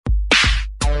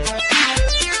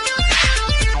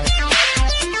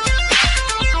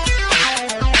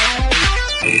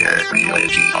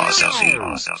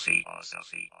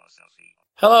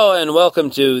Hello and welcome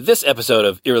to this episode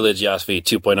of Irreligiosity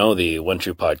 2.0, the one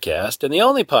true podcast, and the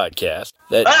only podcast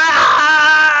that...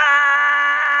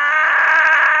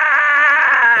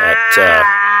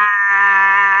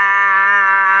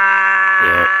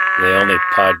 the only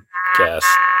podcast...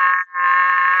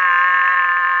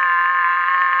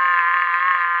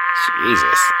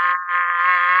 Jesus.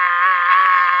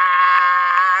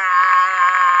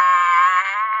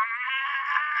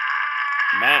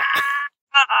 Matt.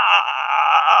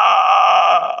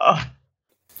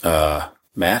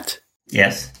 Matt?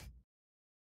 Yes?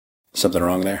 Something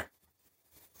wrong there?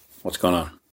 What's going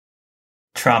on?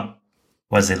 Trump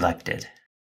was elected.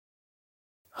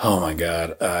 Oh my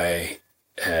God, I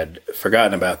had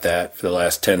forgotten about that for the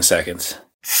last 10 seconds.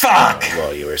 Fuck!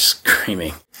 While you were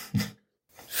screaming.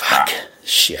 Fuck.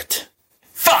 Shit.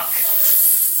 Fuck!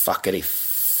 Fuckity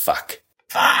fuck.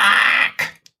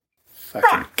 Fuck!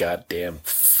 Fucking goddamn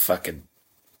fucking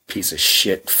piece of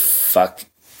shit. Fuck.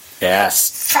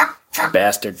 Ass. Fuck!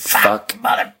 Bastard. Fuck.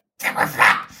 Mother...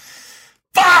 Fuck!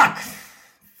 Fuck!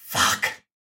 Fuck! Fuck!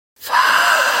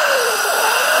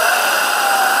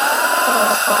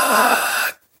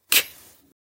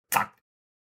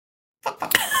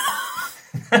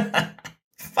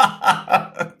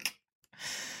 Fuck!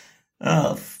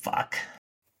 Oh, fuck.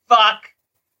 Fuck!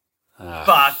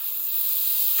 Fuck!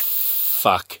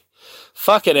 Fuck.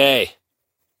 Fucking A.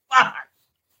 Fuck!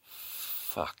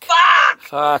 Fuck. Fuck!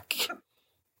 Fuck.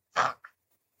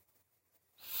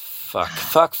 Fuck!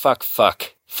 Fuck. Fuck.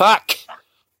 Fuck. Fuck. Fuck.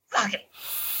 Fuck it!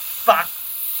 Fuck!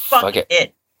 Fuck it!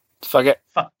 Fuck it.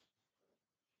 Fuck!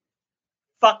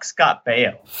 Fuck Scott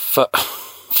Baio. Fuck.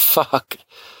 Fuck.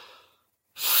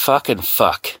 Fucking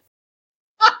fuck.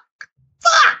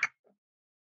 Fuck!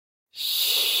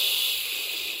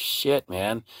 Shit,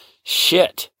 man.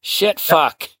 Shit.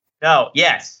 Fuck. No,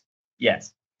 yes.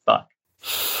 Yes. Fuck.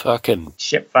 Fucking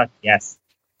Shit, fuck, yes.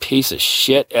 piece of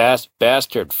shit ass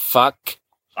bastard. Fuck.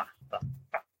 Fuck, fuck,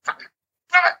 fuck, fuck,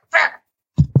 fuck, fuck.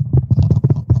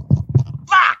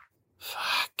 Fuck!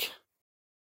 Fuck.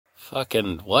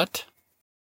 Fucking what?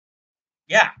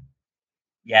 Yeah.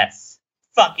 Yes.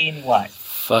 Fucking what?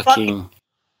 Fucking.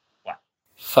 What?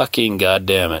 Fucking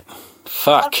goddamn it.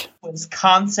 Fuck.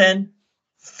 Wisconsin.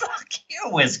 Fuck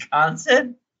you,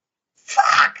 Wisconsin.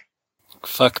 Fuck.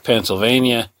 Fuck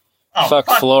Pennsylvania. Oh, Fuck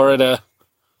Florida.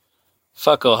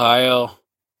 Fuck Ohio.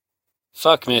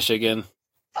 Fuck Michigan.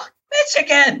 Fuck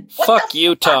Michigan. What Fuck the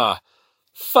Utah.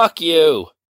 Fuck you.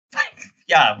 Fuck?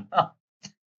 Yeah. Well,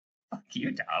 fuck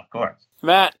Utah, of course.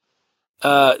 Matt,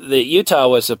 the Utah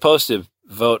was supposed to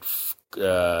vote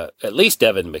at least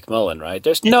Devin McMullen, right?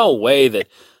 There's no way that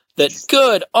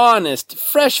good, honest,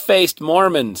 fresh-faced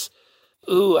Mormons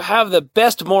who have the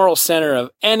best moral center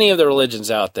of any of the religions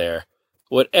out there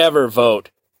would ever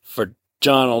vote for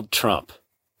Donald Trump.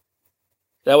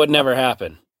 That would never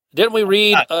happen. Didn't we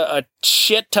read a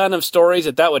shit ton of stories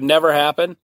that would never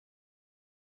happen?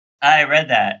 I read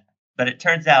that, but it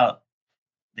turns out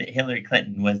that Hillary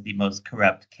Clinton was the most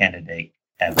corrupt candidate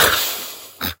ever.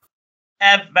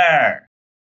 Ever.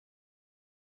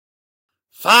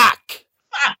 Fuck.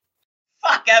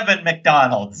 Fuck Evan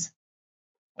McDonald's.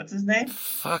 What's his name?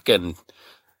 Fucking.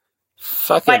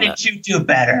 Why didn't you do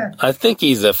better? I think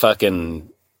he's a fucking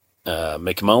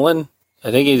McMullen. I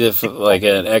think he's like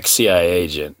an ex-CIA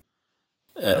agent.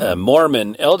 A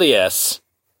Mormon, LDS.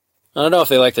 I don't know if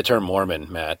they like the term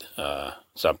Mormon, Matt.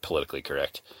 It's not politically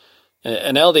correct.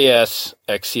 An LDS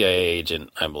ex-CIA agent,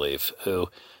 I believe, who,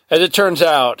 as it turns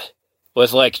out,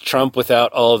 was like Trump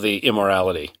without all of the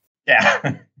immorality.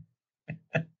 Yeah.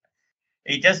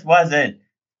 He just wasn't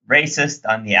racist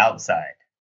on the outside.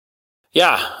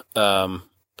 Yeah.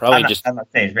 Probably I'm not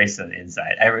saying he's racist on the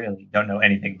inside. I really don't know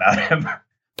anything about him.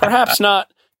 Perhaps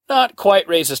not quite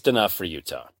racist enough for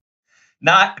Utah.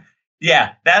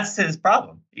 Yeah, that's his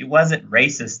problem. He wasn't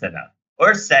racist enough,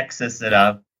 or sexist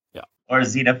enough, or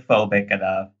xenophobic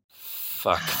enough.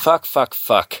 Fuck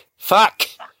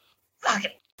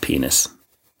it. Penis.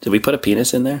 Did we put a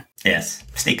penis in there? Yes,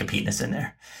 sneak a penis in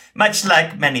there. Much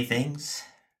like many things.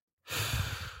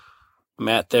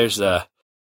 Matt, there's a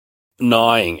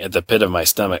gnawing at the pit of my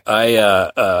stomach.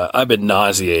 I've been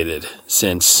nauseated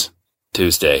since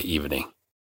Tuesday evening.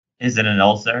 Is it an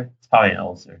ulcer? It's probably an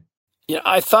ulcer. Yeah,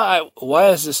 I thought, why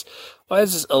is this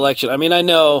election? I mean, I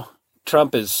know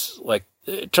Trump is,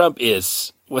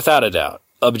 without a doubt,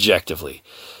 objectively,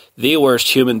 the worst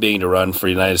human being to run for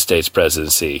United States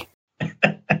presidency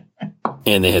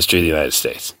in the history of the United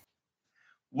States.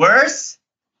 Worse?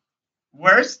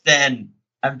 Worse than...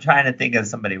 I'm trying to think of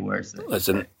somebody worse.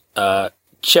 Listen,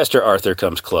 Chester Arthur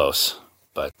comes close.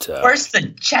 But worse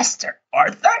than Chester,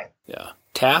 Arthur. Yeah,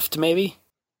 Taft maybe.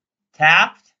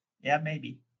 Taft, yeah,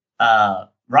 maybe.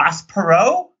 Ross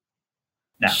Perot.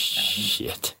 No,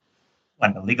 shit.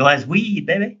 Want to legalize weed,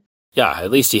 baby? Yeah,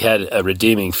 at least he had a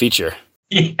redeeming feature.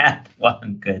 He had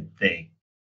one good thing.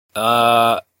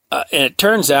 And it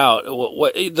turns out,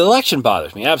 the election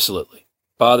bothers me. Absolutely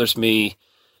bothers me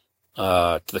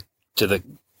to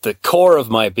the core of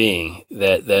my being.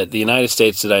 That the United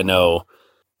States that I know,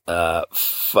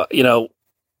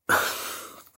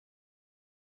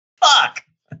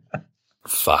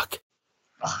 Fuck.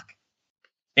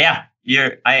 Yeah,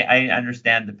 I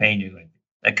understand the pain you're going through.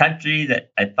 The country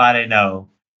that I thought I know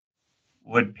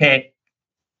would pick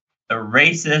a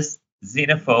racist,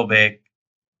 xenophobic,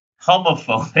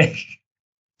 homophobic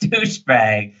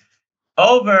douchebag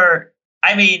over.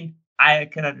 I mean, I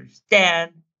can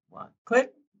understand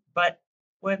Clinton, but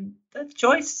when the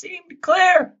choice seemed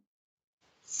clear,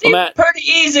 seemed Matt, pretty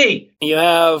easy. You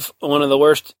have one of the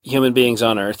worst human beings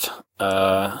on earth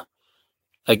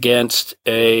against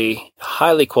a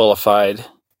highly qualified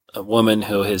woman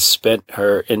who has spent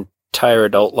her entire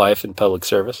adult life in public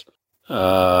service.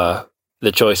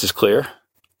 The choice is clear.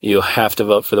 You have to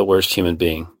vote for the worst human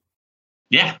being.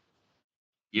 Yeah.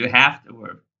 You have to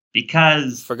vote.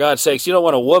 Because... For God's sakes, you don't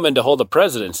want a woman to hold the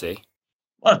presidency.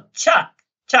 Well, Chuck.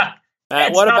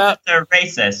 It's what not about that they're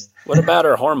racist. What about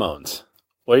her hormones?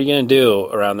 What are you going to do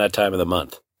around that time of the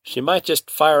month? She might just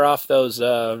fire off those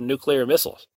nuclear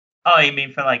missiles. Oh, you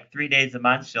mean for like 3 days a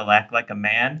month she'll act like a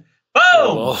man? Boom!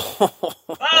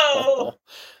 Oh!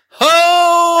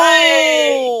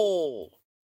 Oh!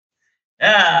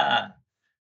 Nah.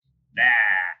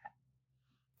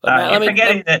 You're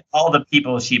forgetting that all the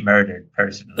people she murdered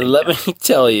personally. Let me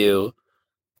tell you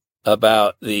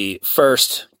about the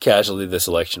first casualty of this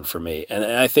election for me. And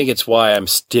I think it's why I'm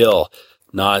still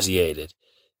nauseated.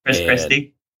 Chris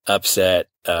Christie? Upset.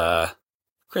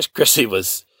 Chris Christie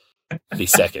was the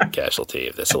second casualty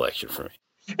of this election for me.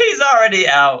 He's already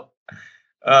out.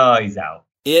 Oh, he's out.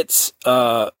 It's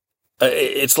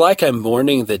like I'm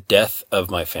mourning the death of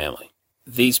my family.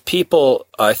 These people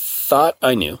I thought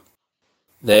I knew.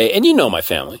 And you know my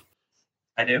family.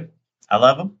 I do. I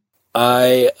love them.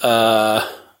 I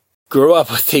grew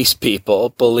up with these people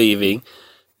believing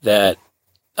that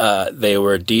they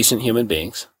were decent human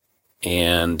beings,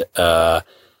 and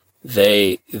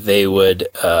they would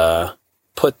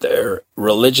put their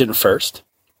religion first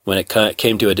when it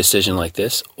came to a decision like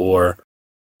this, or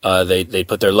they'd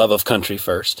put their love of country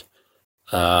first.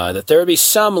 That there would be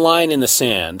some line in the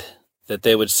sand that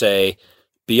they would say,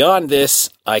 beyond this,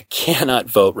 I cannot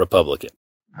vote Republican.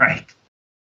 Right.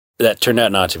 That turned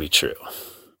out not to be true.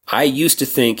 I used to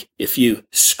think if you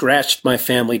scratched my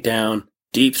family down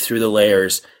deep through the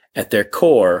layers, at their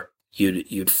core,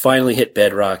 you'd finally hit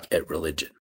bedrock at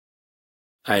religion.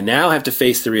 I now have to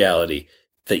face the reality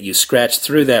that you scratch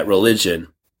through that religion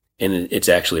and it's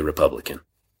actually Republican.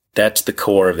 That's the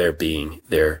core of their being,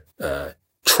 their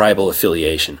tribal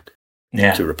affiliation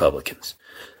to Republicans.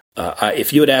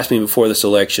 If you had asked me before this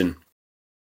election,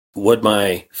 would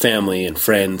my family and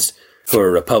friends who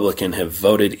are Republican have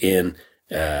voted in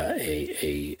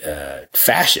a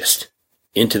fascist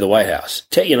into the White House?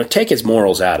 Take his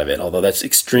morals out of it, although that's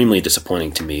extremely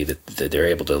disappointing to me that they're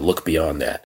able to look beyond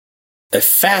that. A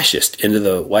fascist into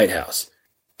the White House,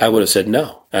 I would have said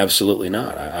no, absolutely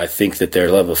not. I think that their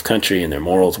love of country and their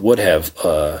morals would have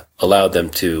allowed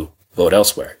them to vote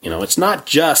elsewhere. It's not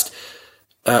just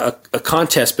a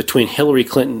contest between Hillary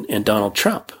Clinton and Donald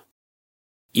Trump.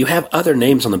 You have other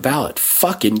names on the ballot.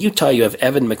 Fuck, in Utah, you have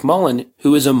Evan McMullin,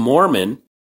 who is a Mormon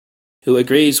who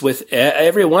agrees with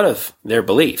every one of their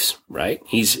beliefs, right?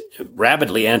 He's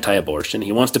rabidly anti-abortion.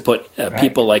 He wants to put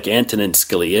people like Antonin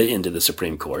Scalia into the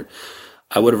Supreme Court.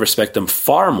 I would have respected them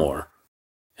far more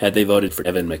had they voted for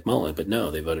Evan McMullin, but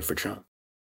no, they voted for Trump.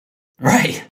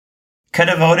 Right. Could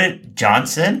have voted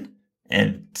Johnson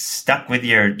and stuck with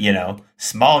your,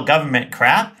 small government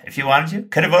crap if you wanted to.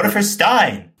 Could have voted for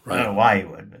Stein. Right. I don't know why you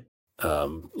would. But.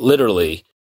 Literally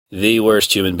the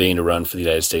worst human being to run for the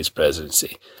United States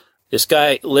presidency. This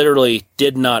guy literally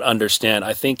did not understand.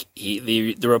 I think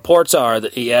the reports are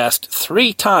that he asked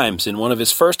 3 times in one of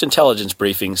his first intelligence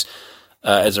briefings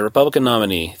as a Republican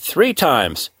nominee, 3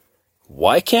 times,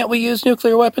 why can't we use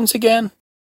nuclear weapons again?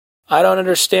 I don't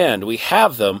understand. We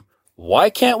have them. Why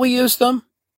can't we use them?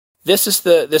 This is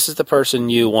the person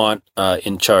you want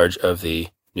in charge of the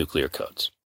nuclear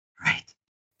codes. Right.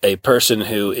 A person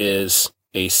who is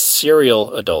a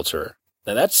serial adulterer.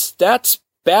 Now that's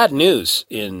bad news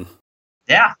in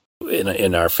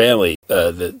our family.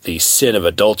 The sin of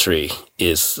adultery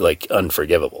is like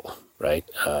unforgivable, right?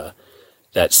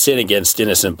 that sin against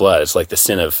innocent blood. It's like the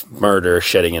sin of murder,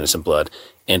 shedding innocent blood,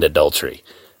 and adultery.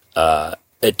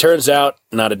 It turns out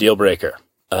not a deal breaker.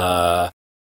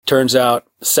 Turns out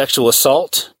sexual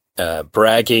assault,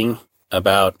 bragging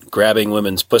about grabbing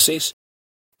women's pussies,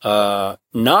 not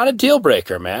a deal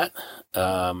breaker, Matt.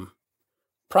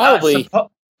 Probably.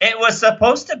 It was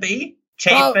supposed to be.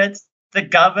 Chaffetz, the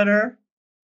governor.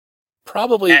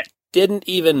 Probably didn't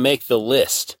even make the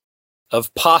list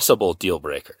of possible deal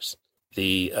breakers.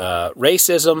 The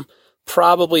racism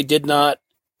probably did not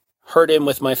hurt him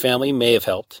with my family, may have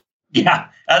helped. Yeah,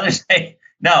 others say,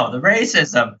 no, the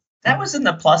racism, that was in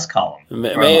the plus column.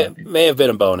 May have been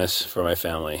a bonus for my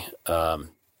family.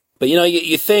 But,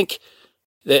 you think,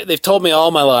 they've told me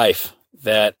all my life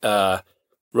that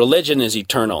religion is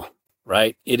eternal,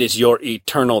 right? It is your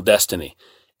eternal destiny.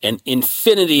 An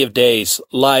infinity of days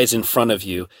lies in front of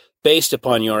you based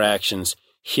upon your actions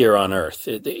here on earth.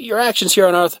 Your actions here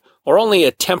on earth are only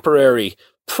a temporary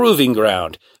proving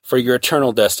ground for your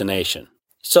eternal destination.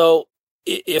 So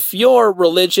if your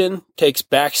religion takes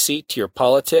backseat to your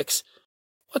politics,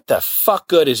 what the fuck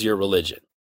good is your religion?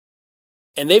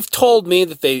 And they've told me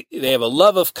that they have a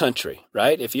love of country,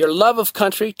 right? If your love of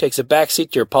country takes a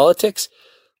backseat to your politics,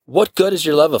 what good is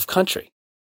your love of country?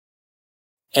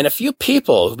 And a few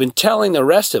people who've been telling the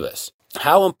rest of us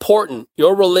how important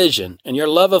your religion and your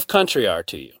love of country are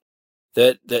to you,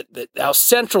 that how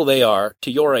central they are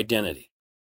to your identity.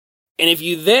 And if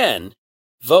you then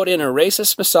vote in a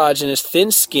racist, misogynist,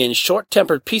 thin-skinned,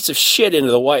 short-tempered piece of shit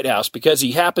into the White House because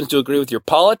he happens to agree with your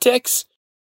politics,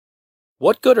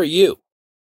 what good are you?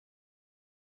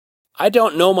 I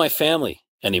don't know my family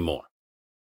anymore.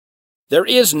 There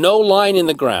is no line in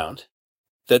the ground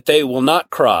that they will not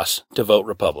cross to vote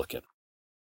Republican.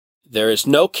 There is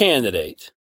no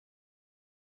candidate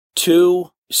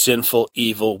too sinful,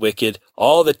 evil, wicked,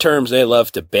 all the terms they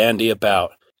love to bandy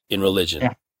about in religion.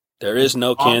 Yeah. There is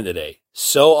no candidate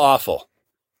so awful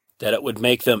that it would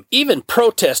make them even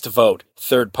protest vote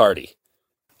third party.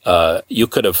 You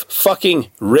could have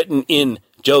fucking written in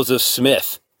Joseph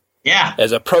Smith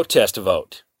as a protest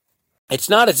vote. It's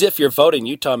not as if your vote in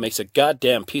Utah makes a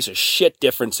goddamn piece of shit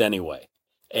difference anyway.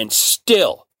 And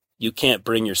still, you can't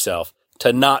bring yourself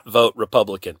to not vote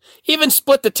Republican. Even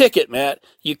split the ticket, Matt.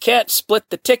 You can't split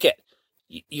the ticket.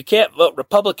 You can't vote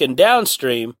Republican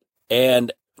downstream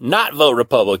and not vote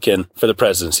Republican for the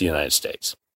presidency of the United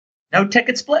States. No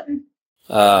ticket splitting?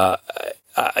 I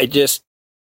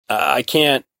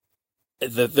can't.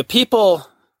 The people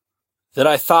that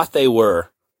I thought they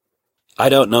were, I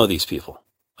don't know these people.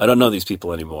 I don't know these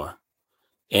people anymore.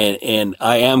 And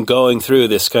I am going through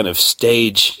this kind of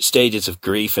stages of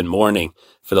grief and mourning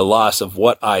for the loss of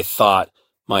what I thought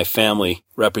my family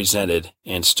represented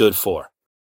and stood for.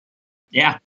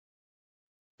 Yeah.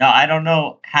 No, I don't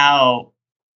know how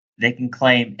they can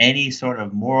claim any sort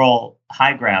of moral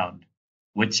high ground,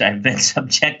 which I've been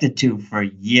subjected to for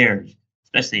years,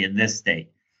 especially in this state.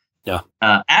 Yeah.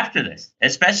 After this,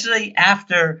 especially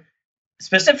after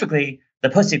specifically the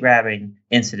pussy grabbing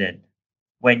incident,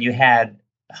 when you had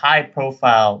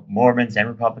high-profile Mormons and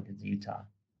Republicans in Utah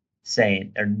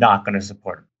saying they're not going to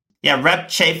support him. Yeah, Rep.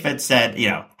 Chaffetz said,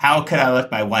 how could I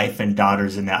look my wife and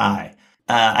daughters in the eye?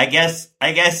 I guess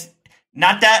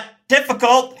not that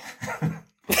difficult.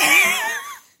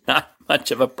 Not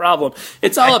much of a problem.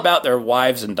 It's all about their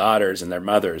wives and daughters and their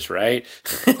mothers, right?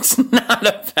 It's not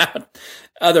about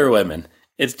other women.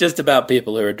 It's just about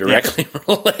people who are directly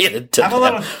related to them. Have a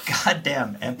little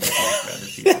goddamn empathy for other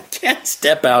people. Can't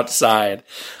step outside.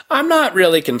 I'm not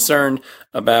really concerned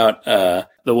about the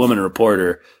woman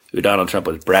reporter who Donald Trump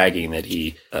was bragging that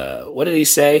he, what did he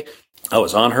say? I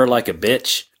was on her like a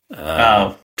bitch,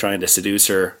 trying to seduce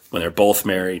her when they're both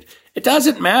married. It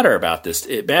doesn't matter about this.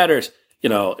 It matters,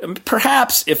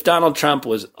 perhaps if Donald Trump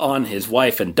was on his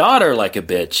wife and daughter like a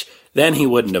bitch, then he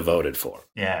wouldn't have voted for him.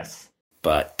 Yes.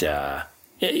 But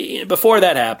before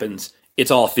that happens,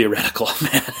 it's all theoretical,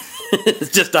 man.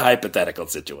 It's just a hypothetical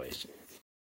situation.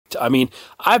 I mean,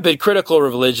 I've been critical of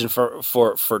religion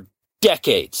for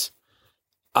decades.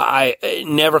 I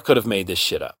never could have made this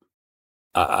shit up.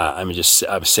 I'm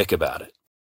sick about it.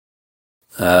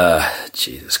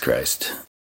 Jesus Christ.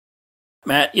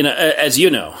 Matt, as you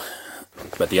know,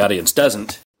 but the audience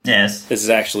doesn't. Yes. This is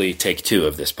actually take 2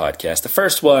 of this podcast. The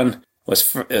first one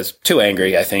was too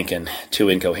angry, I think, and too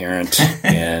incoherent,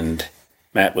 and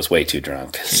Matt was way too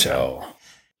drunk. So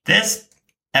this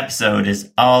episode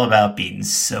is all about being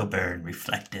sober and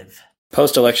reflective.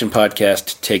 Post-election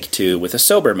podcast, take 2 with a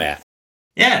sober Matt.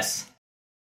 Yes.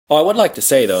 Oh, I would like to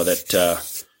say, though,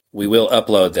 that we will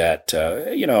upload that.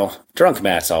 Drunk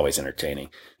Matt's always entertaining.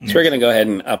 So we're going to go ahead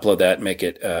and upload that and make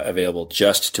it available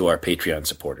just to our Patreon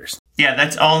supporters. Yeah,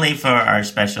 that's only for our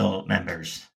special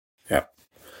members. Yep.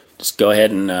 Just go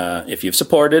ahead and if you've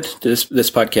supported this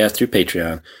podcast through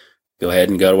Patreon, go ahead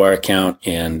and go to our account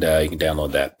and you can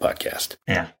download that podcast.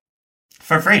 Yeah.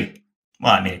 For free.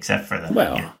 Well, I mean, except for the...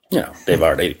 Well, they've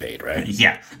already paid, right?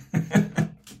 Yeah.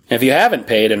 If you haven't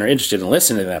paid and are interested in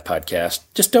listening to that podcast,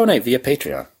 just donate via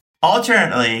Patreon.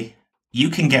 Alternately, you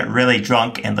can get really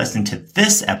drunk and listen to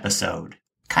this episode.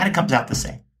 Kind of comes out the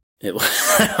same. It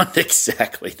was not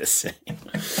exactly the same.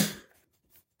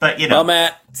 But, Well,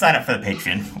 Matt, sign up for the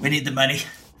Patreon. We need the money.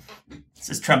 This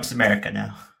is Trump's America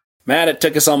now. Matt, it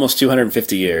took us almost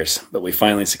 250 years, but we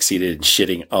finally succeeded in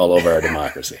shitting all over our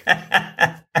democracy.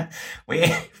 We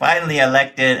finally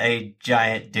elected a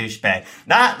giant douchebag.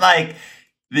 Not like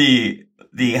the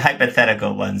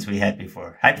hypothetical ones we had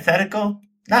before. Hypothetical?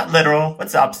 Not literal.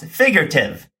 What's the opposite?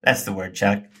 Figurative. That's the word,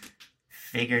 Chuck.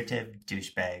 Figurative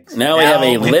douchebags. Now we have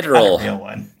a literal real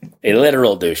one. A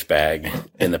literal douchebag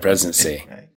in the presidency.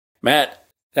 Right. Matt,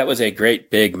 that was a great,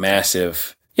 big,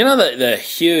 massive... You know the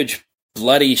huge,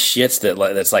 bloody shits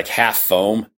that's like half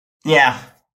foam? Yeah.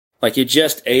 Like you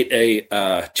just ate a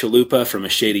chalupa from a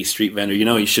shady street vendor. You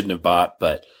know you shouldn't have bought,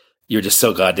 but you're just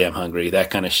so goddamn hungry. That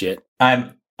kind of shit.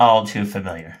 I'm all too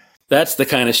familiar. That's the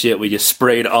kind of shit we just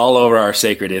sprayed all over our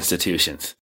sacred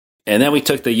institutions. And then we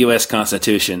took the U.S.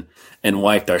 Constitution and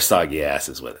wiped our soggy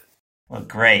asses with it. Well,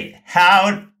 great.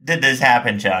 How did this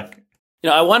happen, Chuck?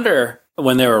 I wonder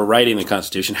when they were writing the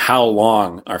Constitution how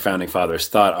long our founding fathers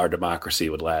thought our democracy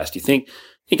would last. Do you think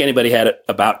anybody had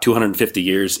about 250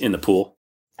 years in the pool?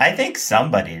 I think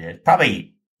somebody did.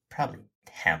 Probably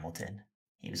Hamilton.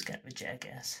 He was kind of a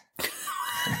jackass.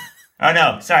 Oh,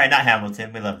 no. Sorry, not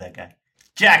Hamilton. We love that guy.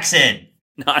 Jackson.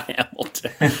 Not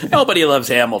Hamilton. Nobody loves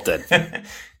Hamilton.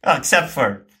 Oh, except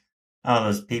for all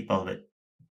those people that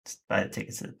buy the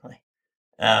tickets to the play.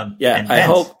 I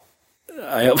hope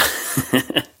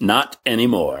not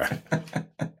anymore.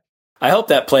 I hope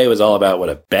that play was all about what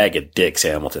a bag of dicks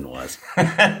Hamilton was.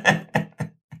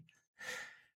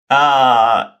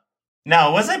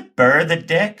 No, wasn't Burr the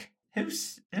dick?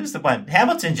 Who's the one?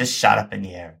 Hamilton just shot up in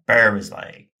the air. Burr was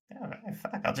like, all right,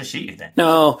 fuck, I'll just shoot you then.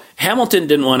 No, Hamilton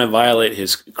didn't want to violate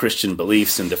his Christian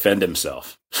beliefs and defend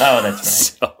himself. Oh,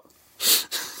 that's right.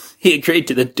 So he agreed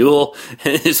to the duel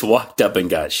and just walked up and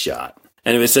got shot.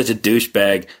 And it was such a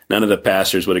douchebag, none of the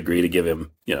pastors would agree to give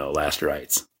him, last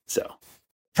rites. So,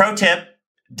 pro tip,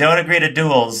 don't agree to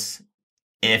duels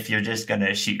if you're just going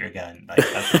to shoot your gun like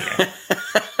up in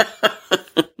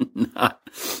the air.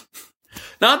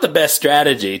 Not the best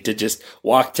strategy to just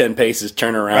walk 10 paces,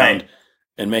 turn around,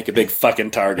 and make a big fucking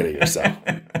target of yourself.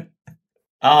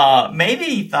 Maybe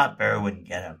he thought Burr wouldn't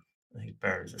get him. I think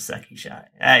Burr was a second shot.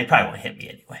 He probably won't hit me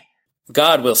anyway.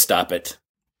 God will stop it.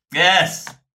 Yes.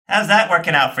 How's that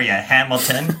working out for you,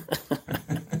 Hamilton?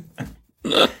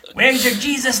 Where's your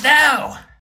Jesus now?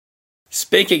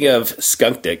 Speaking of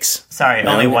skunk dicks. Sorry,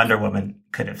 only Wonder Woman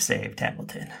could have saved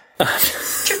Hamilton.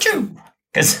 Choo-choo!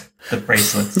 Because the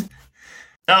bracelets.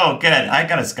 Oh, good. I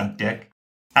got a skunk dick.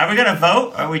 Are we going to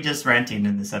vote, or are we just ranting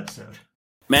in this episode?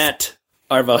 Matt,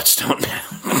 our votes don't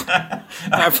matter.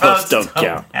 Our votes don't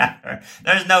count. Matter.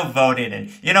 There's no voting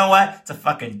in. You know what? It's a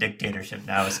fucking dictatorship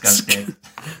now, a skunk dick.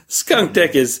 Skunk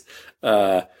dick is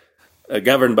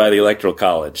governed by the Electoral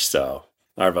College, so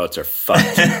our votes are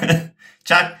fucked.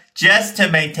 Chuck, just to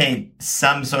maintain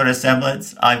some sort of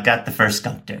semblance, I've got the first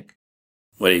skunk dick.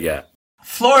 What do you got?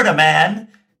 Florida man.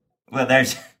 Well, there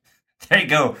you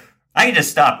go. I can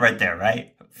just stop right there,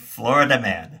 right? Florida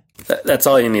man. That's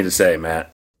all you need to say,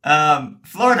 Matt.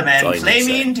 Florida man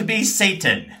claiming to be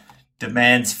Satan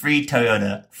demands free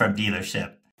Toyota from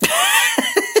dealership.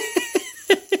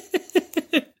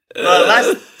 Well,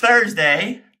 last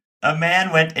Thursday, a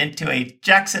man went into a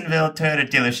Jacksonville Toyota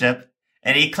dealership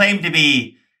and he claimed to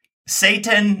be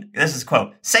Satan. This is a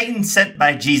quote, Satan sent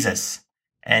by Jesus.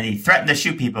 And he threatened to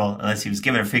shoot people unless he was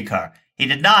given a free car. He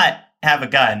did not have a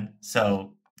gun,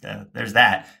 so there's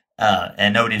that.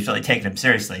 And nobody was really taking him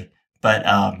seriously.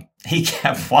 But he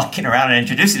kept walking around and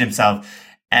introducing himself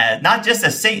not just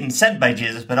as Satan sent by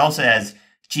Jesus, but also as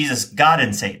Jesus, God,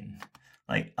 and Satan.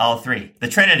 Like all three. The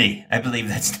Trinity, I believe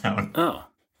that's known. Oh,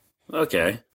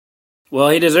 okay. Well,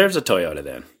 he deserves a Toyota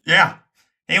then. Yeah.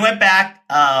 He went back,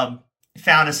 found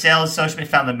a sales associate,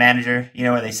 found the manager,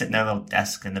 where they sit in their little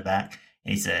desk in the back.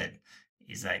 And he's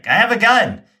like, I have a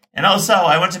gun. And also,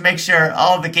 I want to make sure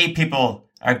all of the gay people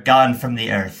are gone from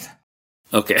the earth.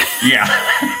 Okay. Yeah.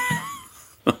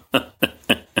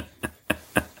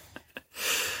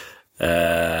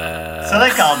 So they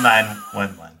called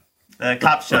 911. The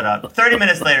cops showed up. 30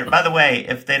 minutes later, by the way,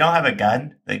 if they don't have a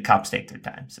gun, the cops take their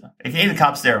time. So if you need the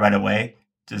cops there right away,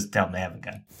 just tell them they have a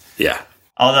gun. Yeah.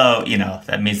 Although,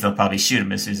 that means they'll probably shoot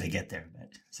him as soon as they get there.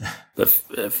 But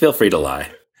feel free to lie.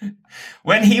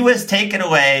 When he was taken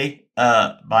away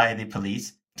by the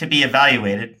police to be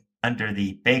evaluated under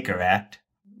the Baker Act,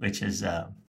 which is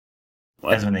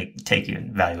that's when they take you and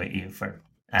evaluate you for,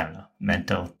 I don't know,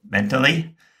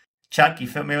 mentally. Chuck, you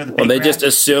familiar with the Baker Well, they Act? just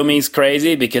assume he's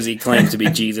crazy because he claims to be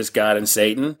Jesus, God, and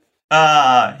Satan.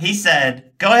 He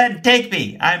said, "Go ahead and take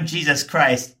me. I'm Jesus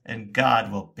Christ, and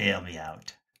God will bail me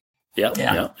out." Yep.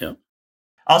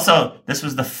 Also, this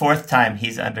was the 4th time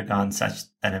he's undergone such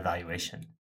an evaluation.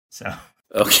 So,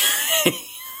 Okay.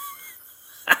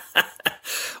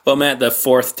 Well, Matt, the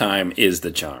 4th time is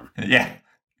the charm. yeah.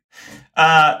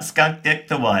 Skunk Dick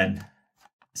the One.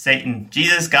 Satan,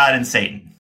 Jesus, God, and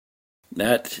Satan.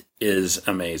 That is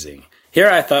amazing. Here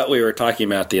I thought we were talking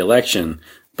about the election,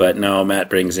 but no, Matt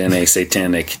brings in a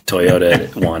satanic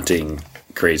Toyota wanting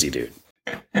crazy dude.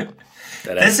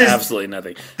 That has absolutely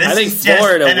nothing. I think is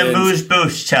Florida just an wins.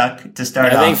 amuse-bouche, Chuck, to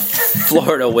start off. I think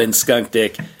Florida wins Skunk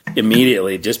Dick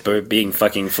immediately just by being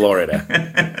fucking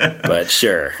Florida. But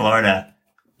sure. Florida.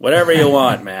 Whatever you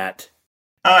want, Matt.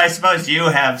 Oh, I suppose you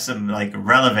have some,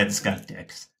 relevant Skunk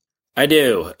Dicks. I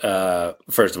do.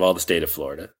 First of all, the state of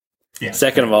Florida. Yeah.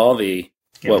 Second of all,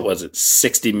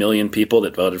 60 million people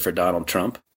that voted for Donald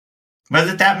Trump? Was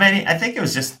it that many? I think it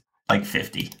was just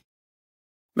 50.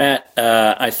 Matt,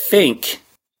 I think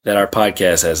that our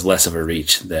podcast has less of a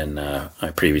reach than I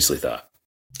previously thought.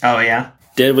 Oh, yeah?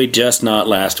 Did we just not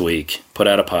last week put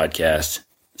out a podcast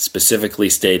specifically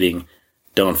stating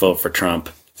don't vote for Trump,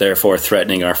 therefore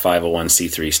threatening our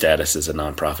 501c3 status as a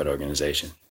nonprofit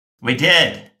organization? We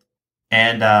did.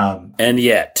 And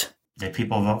yet, did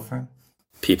people vote for him?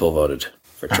 People voted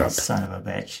for Oh, Trump. son of a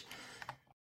bitch.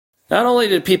 Not only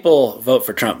did people vote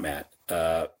for Trump, Matt,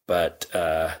 but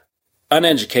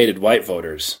uneducated white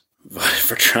voters voted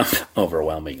for Trump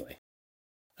overwhelmingly.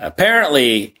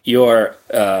 Apparently, your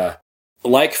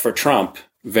like for Trump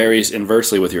varies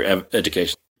inversely with your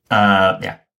education.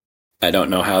 Yeah. I don't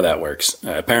know how that works.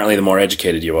 Apparently, the more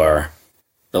educated you are,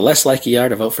 the less likely you are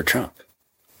to vote for Trump.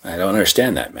 I don't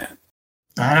understand that, Matt.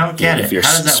 I don't get it. If you're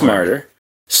How does that work?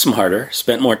 smarter,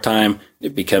 spent more time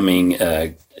becoming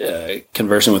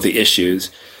conversant with the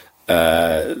issues,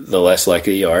 the less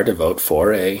likely you are to vote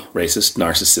for a racist,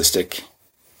 narcissistic,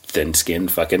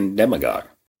 thin-skinned fucking demagogue.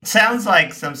 Sounds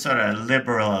like some sort of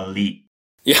liberal elite.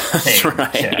 Yeah, that's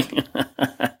right.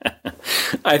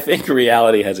 I think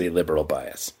reality has a liberal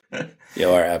bias. You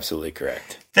are absolutely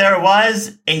correct. There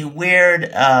was a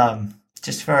weird,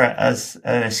 just for us,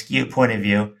 an askew point of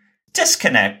view,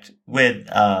 disconnect with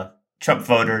Trump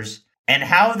voters and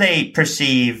how they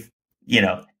perceive,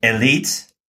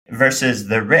 elites versus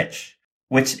the rich,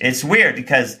 which it's weird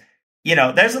because,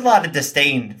 there's a lot of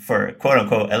disdain for quote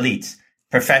unquote elites,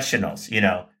 professionals,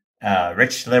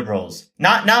 rich liberals,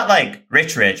 not like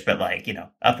rich, but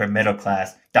upper middle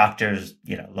class, doctors,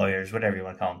 lawyers, whatever you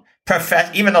want to call them.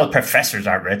 Even though professors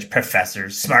aren't rich,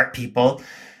 professors, smart people.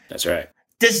 That's right.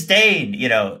 Disdain,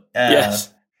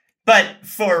 Yes. But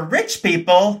for rich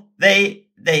people, they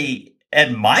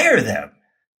admire them,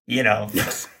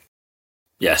 Yes.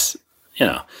 Yes.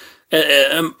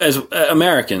 As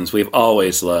Americans, we've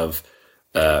always loved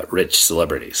rich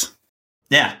celebrities.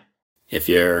 Yeah. If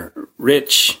you're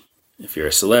rich, if you're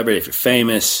a celebrity, if you're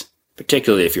famous,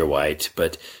 particularly if you're white,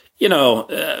 but,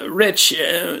 rich,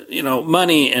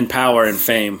 money and power and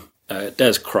fame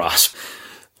does cross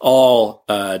all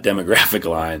demographic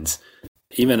lines,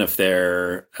 even if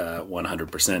they're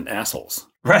 100% assholes.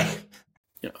 Right.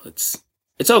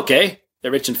 It's okay.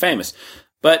 They're rich and famous.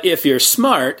 But if you're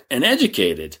smart and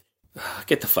educated,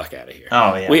 get the fuck out of here.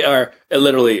 Oh, yeah. We are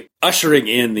literally ushering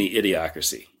in the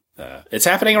idiocracy. It's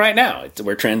happening right now.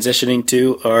 We're transitioning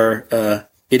to our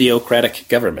idiocratic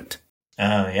government.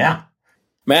 Oh, yeah.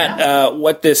 Matt,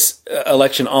 what this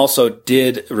election also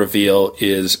did reveal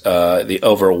is the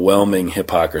overwhelming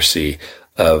hypocrisy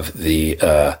of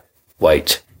the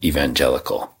white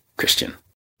evangelical Christian.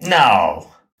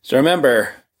 No. So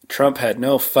remember, Trump had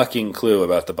no fucking clue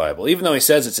about the Bible, even though he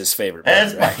says it's his favorite book.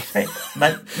 That's Right?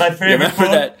 my favorite Remember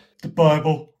book, that? the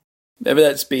Bible. Remember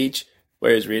that speech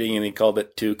where he was reading and he called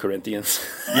it 2 Corinthians?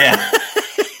 Yeah.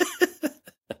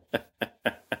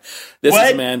 This What?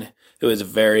 is a man who is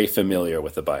very familiar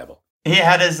with the Bible. He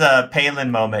had his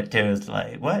Palin moment, too. It's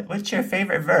like, what's your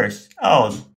favorite verse?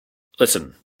 Oh,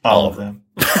 Listen, all of them.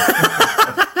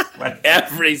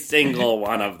 every single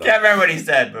one of them. Can't remember what he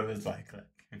said, but it was like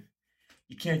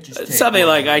you can't just take Something one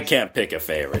like, of I them. can't pick a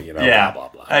favorite, Yeah. blah,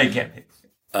 blah, blah. I can't pick.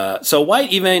 So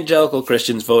white evangelical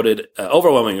Christians voted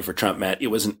overwhelmingly for Trump, Matt. It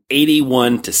was an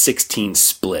 81-16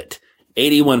 split.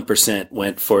 81%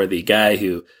 went for the guy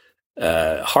who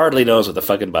hardly knows what the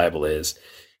fucking Bible is.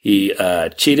 He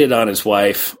cheated on his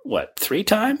wife, 3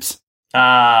 times?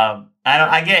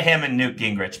 I get him and Newt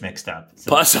Gingrich mixed up.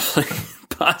 So.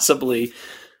 Possibly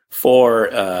for,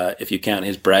 if you count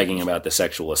his bragging about the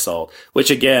sexual assault,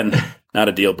 which again, not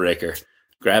a deal breaker.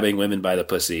 Grabbing women by the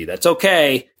pussy, that's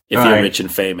okay. If you're rich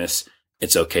and famous,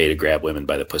 it's okay to grab women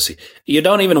by the pussy. You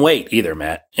don't even wait either,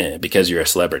 Matt, because you're a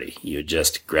celebrity. You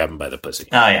just grab them by the pussy.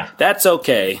 Oh, yeah. That's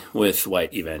okay with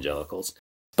white evangelicals.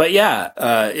 But yeah,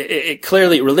 it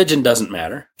clearly, religion doesn't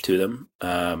matter to them.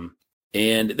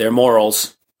 And their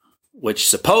morals, which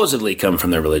supposedly come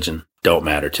from their religion, don't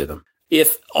matter to them.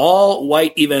 If all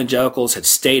white evangelicals had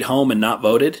stayed home and not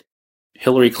voted,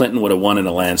 Hillary Clinton would have won in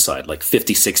a landslide, like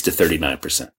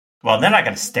 56-39%. Well, they're not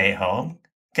going to stay home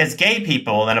because gay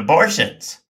people and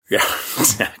abortions. Yeah,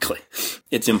 exactly.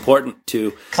 It's important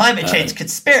to... Climate change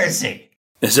conspiracy.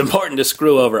 It's important to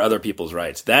screw over other people's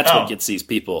rights. That's what gets these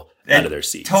people out of their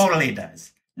seats. Totally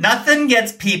does. Nothing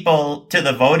gets people to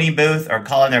the voting booth or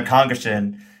calling their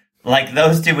congressman like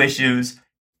those 2 issues,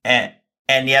 and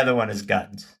the other one is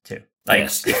guns, too. Like,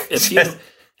 yes. If you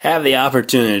have the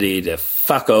opportunity to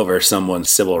fuck over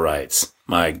someone's civil rights,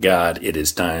 my God, it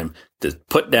is time to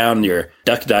put down your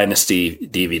Duck Dynasty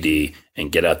DVD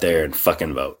and get out there and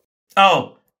fucking vote.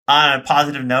 Oh, on a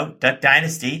positive note, Duck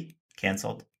Dynasty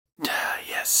canceled.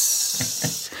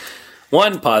 Yes.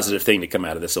 One positive thing to come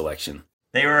out of this election.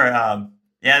 They were,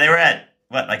 they were at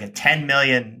like a 10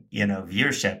 million,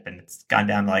 viewership, and it's gone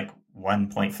down to like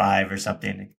 1.5 or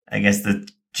something. I guess the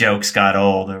jokes got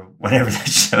old or whatever that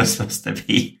show's supposed to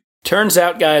be. Turns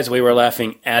out, guys, we were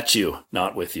laughing at you,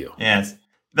 not with you. Yes.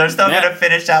 They're still going to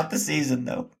finish out the season,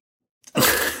 though.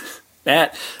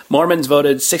 Matt, Mormons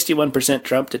voted 61%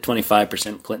 Trump to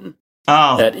 25% Clinton.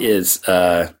 Oh. That is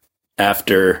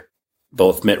after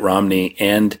both Mitt Romney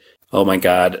and, oh my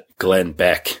God, Glenn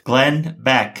Beck. Glenn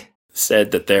Beck.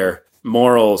 Said that their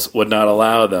morals would not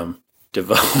allow them to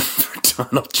vote for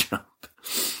Donald Trump.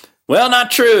 Well,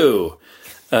 not true.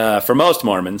 For most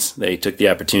Mormons, they took the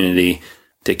opportunity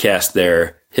to cast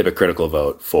their hypocritical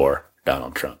vote for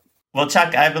Donald Trump. Well,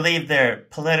 Chuck, I believe their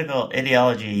political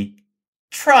ideology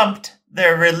trumped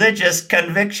their religious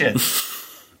conviction.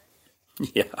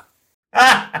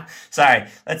 Yeah. Sorry.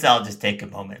 Let's all just take a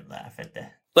moment and laugh at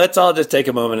that. Let's all just take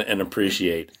a moment and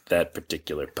appreciate that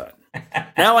particular pun.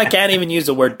 Now I can't even use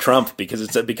the word Trump because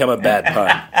it's become a bad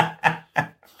pun.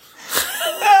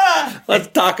 Let's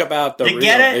talk about the real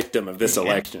victim of this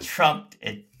election. Trumped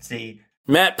it. See,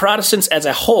 Matt, Protestants as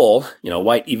a whole,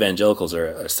 white evangelicals are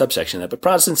a subsection of that, but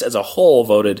Protestants as a whole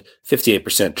voted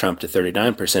 58% Trump to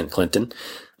 39% Clinton.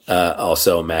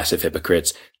 Also massive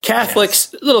hypocrites.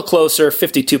 Catholics, a little closer,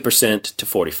 52% to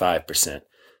 45%.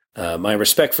 My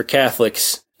respect for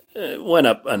Catholics went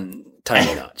up a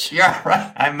tiny notch. You're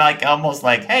right. I'm almost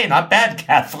like, hey, not bad,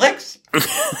 Catholics.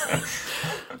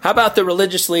 How about the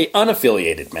religiously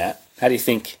unaffiliated, Matt? How do you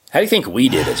think we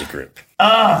did as a group?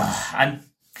 I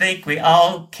think we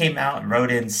all came out and wrote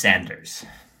in Sanders.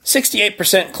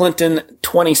 68% Clinton,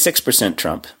 26%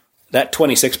 Trump. That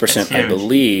 26%, I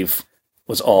believe,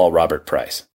 was all Robert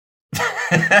Price.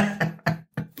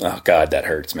 Oh, God, that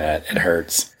hurts, Matt. It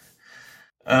hurts.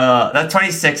 That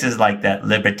 26 is like that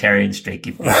libertarian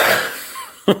streaky.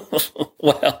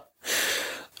 Well,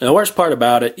 the worst part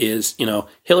about it is,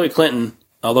 Hillary Clinton,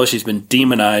 although she's been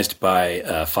demonized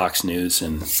by Fox News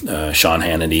and Sean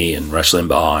Hannity and Rush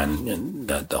Limbaugh and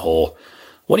the whole,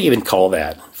 what do you even call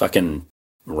that? Fucking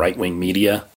right-wing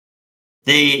media?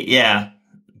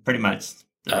 Pretty much.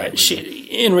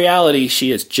 In reality,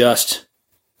 she is just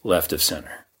left of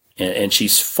center. And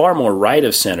she's far more right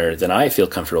of center than I feel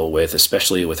comfortable with,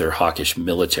 especially with her hawkish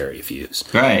military views.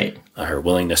 Right. Her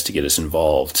willingness to get us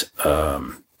involved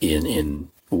in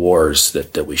wars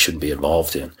that we shouldn't be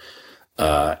involved in.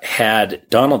 Had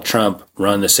Donald Trump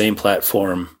run the same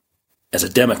platform as a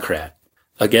Democrat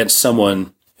against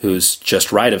someone who's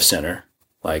just right of center,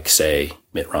 like, say,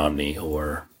 Mitt Romney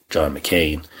or John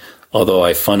McCain, although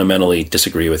I fundamentally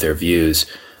disagree with their views,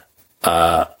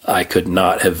 I could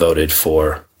not have voted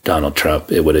for Donald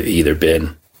Trump. It would have either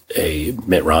been a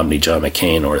Mitt Romney, John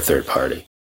McCain, or a third party.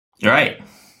 Right.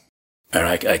 And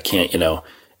I can't,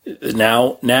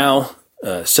 now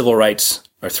civil rights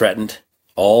are threatened.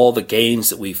 All the gains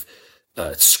that we've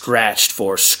scratched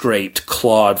for, scraped,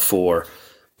 clawed for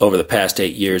over the past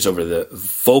 8 years, over the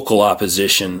vocal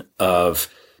opposition of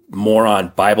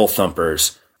moron Bible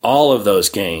thumpers, all of those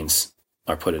gains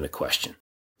are put into question.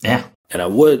 Yeah. And I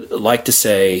would like to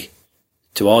say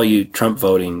to all you Trump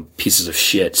voting pieces of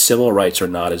shit, civil rights are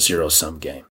not a zero-sum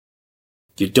game.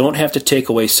 You don't have to take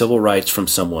away civil rights from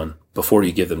someone before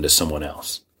you give them to someone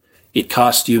else. It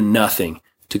costs you nothing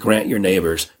to grant your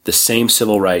neighbors the same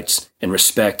civil rights and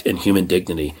respect and human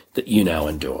dignity that you now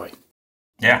enjoy.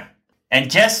 Yeah. And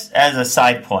just as a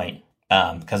side point,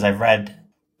 because I've read,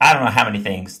 I don't know how many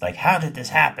things, like, how did this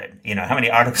happen? You know, how many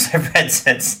articles I've read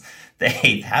since the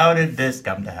 8th. How did this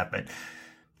come to happen?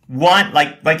 One,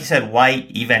 like you said,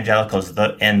 white evangelicals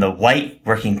and the white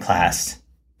working class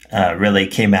really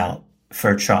came out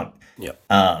for Trump. Yep.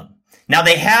 Now,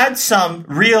 they had some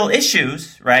real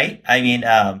issues, right? I mean,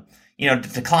 the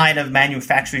decline of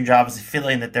manufacturing jobs, the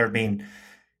feeling that they're being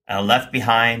left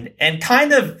behind. And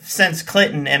kind of since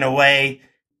Clinton, in a way,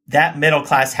 that middle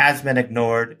class has been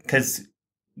ignored because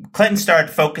Clinton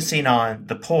started focusing on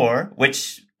the poor,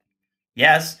 which,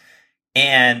 yes,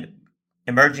 and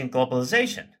emerging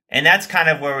globalization. And that's kind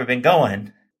of where we've been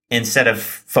going instead of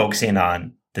focusing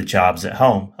on the jobs at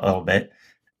home a little bit.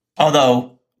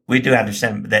 Although we do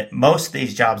understand that most of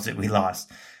these jobs that we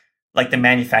lost, like the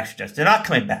manufacturing jobs, they're not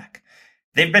coming back.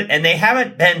 They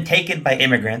haven't been taken by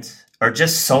immigrants or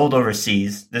just sold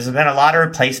overseas. There's been a lot of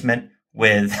replacement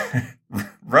with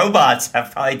robots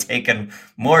have probably taken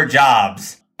more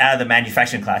jobs out of the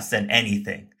manufacturing class than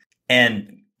anything.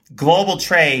 And global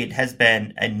trade has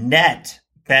been a net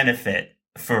benefit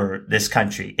for this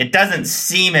country. It doesn't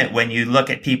seem it when you look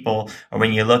at people or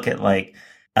when you look at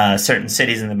certain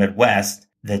cities in the Midwest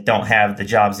that don't have the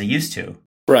jobs they used to.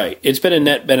 Right. It's been a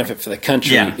net benefit for the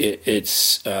country. Yeah.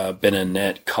 It's been a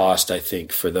net cost, I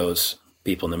think, for those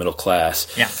people in the middle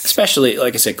class. Yeah. Especially,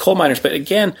 like I said, coal miners. But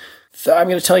again, I'm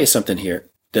going to tell you something here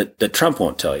that Trump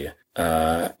won't tell you.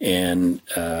 And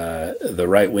the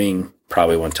right wing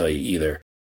probably won't tell you either.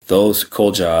 Those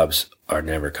coal jobs are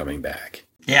never coming back.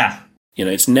 Yeah. You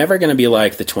know, it's never going to be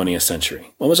like the 20th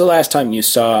century. When was the last time you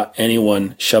saw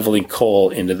anyone shoveling coal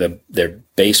into their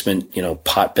basement,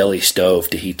 pot belly stove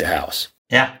to heat the house?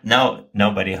 Yeah. No,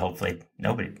 nobody, hopefully.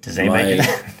 Nobody. Does anybody do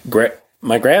that?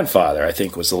 My grandfather, I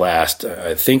think, was the last.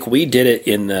 I think we did it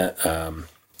in the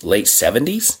late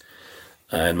 70s.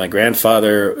 And my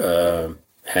grandfather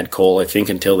had coal, I think,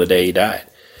 until the day he died.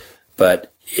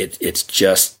 But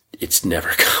it's never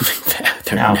coming back.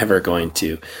 They're never going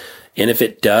to. And if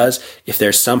it does, if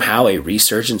there's somehow a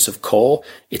resurgence of coal,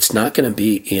 it's not going to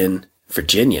be in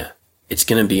Virginia. It's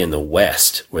going to be in the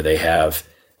West where they have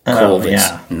coal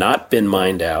that's not been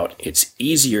mined out. It's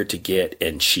easier to get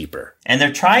and cheaper. And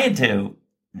they're trying to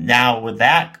now with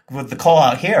the coal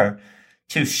out here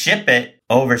to ship it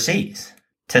overseas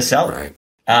to sell it. Right.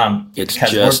 It's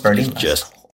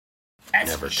just coal.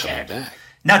 Never coming back.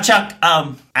 Now, Chuck,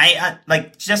 I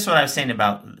like just what I was saying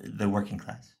about the working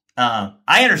class.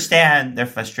 I understand their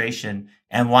frustration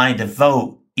and wanting to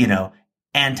vote,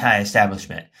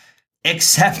 anti-establishment,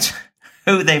 except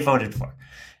who they voted for.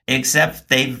 Except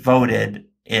they voted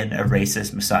in a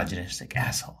racist, misogynistic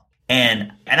asshole.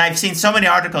 And I've seen so many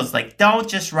articles like, don't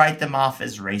just write them off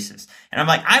as racist. And I'm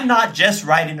like, I'm not just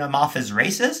writing them off as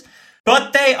racist,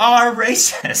 but they are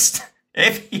racist.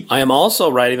 I am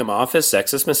also writing them off as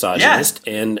sexist, misogynist,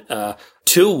 and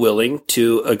too willing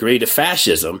to agree to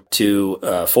fascism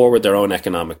to forward their own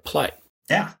economic plight.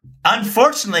 Yeah.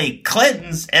 Unfortunately,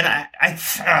 Clinton's, and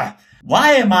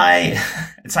why am I?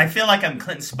 I feel like I'm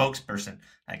Clinton's spokesperson.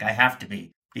 Like I have to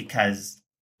be, because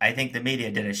I think the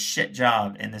media did a shit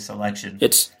job in this election.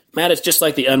 It's just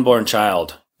like the unborn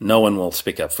child. No one will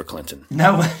speak up for Clinton.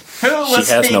 No one. Who will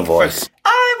She has no voice.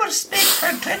 I will speak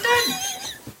for Clinton.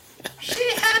 She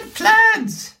had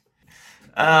plans.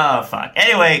 Oh, fuck.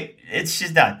 Anyway,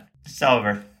 she's done. It's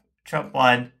over. Trump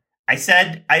won. I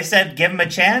said, give him a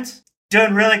chance.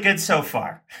 Doing really good so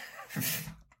far.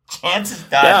 Chance is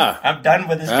done. Yeah. I'm done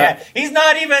with his chance. He's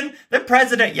not even the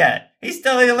president yet. He's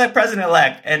still the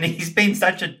president-elect, and he's being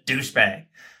such a douchebag.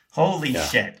 Holy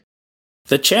shit.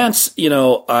 The chance,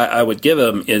 I would give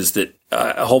him is that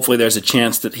hopefully there's a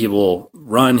chance that he will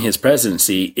run his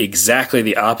presidency exactly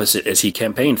the opposite as he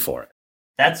campaigned for it.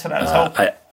 That's what I was hoping.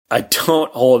 I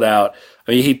don't hold out.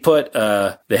 I mean, he put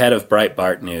the head of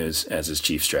Breitbart News as his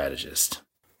chief strategist.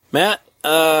 Matt,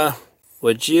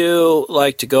 would you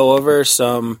like to go over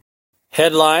some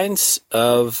headlines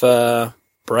of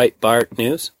Breitbart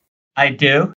News? I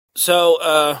do.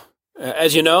 So,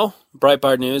 as you know,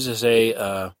 Breitbart News is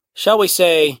a, shall we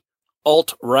say,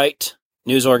 alt-right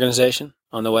news organization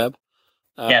on the web.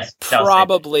 Yes.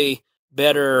 Probably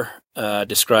better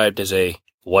described as a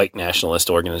white nationalist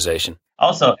organization.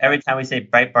 Also, every time we say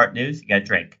Breitbart News, you got to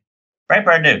drink.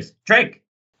 Breitbart News, drink.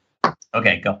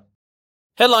 Okay, go.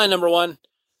 Headline number 1.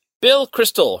 Bill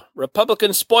Kristol,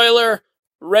 Republican spoiler,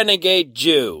 renegade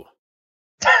Jew.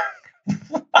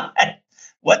 What?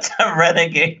 What's a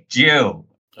renegade Jew?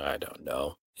 I don't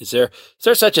know. Is there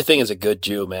such a thing as a good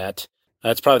Jew, Matt?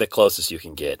 That's probably the closest you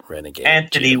can get, renegade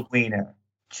Anthony Jew. Weiner.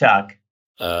 Chuck.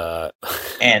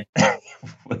 And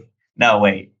no,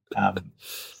 wait.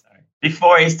 Sorry.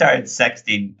 Before he started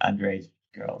sexting underage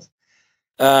girls.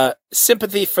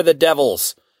 Sympathy for the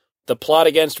Devils. The plot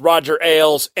against Roger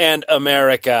Ailes and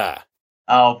America.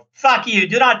 Oh, fuck you.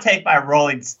 Do not take my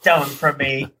Rolling Stone from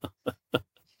me.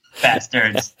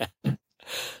 Bastards.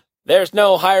 There's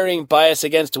no hiring bias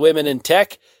against women in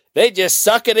tech. They just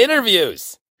suck at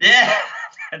interviews. Yeah.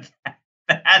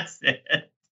 That's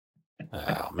it.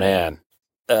 Oh, man.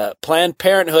 Planned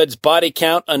Parenthood's body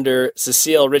count under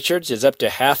Cecile Richards is up to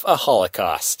half a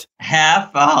Holocaust.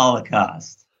 Half a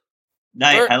Holocaust.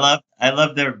 Nice. Bert- I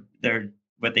love their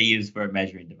what they use for a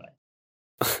measuring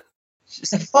device. It's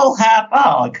just a full half a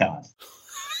Holocaust.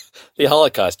 The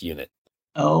Holocaust unit.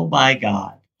 Oh my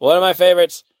God. One of my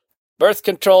favorites. Birth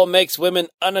control makes women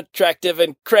unattractive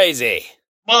and crazy.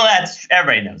 Well,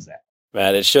 everybody knows that.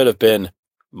 Man, it should have been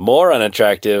more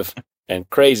unattractive and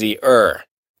crazier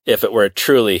if it were a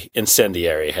truly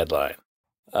incendiary headline.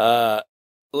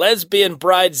 Lesbian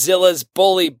Bridezilla's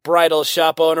bully bridal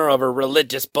shop owner over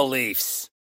religious beliefs.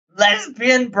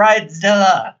 Lesbian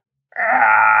Bridezilla.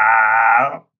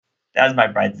 Ah, that was my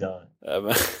Bridezilla.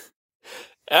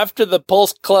 After the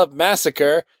Pulse Club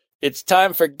massacre, it's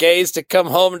time for gays to come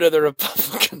home to the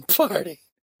Republican Party.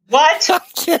 What? I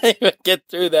can't even get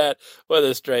through that with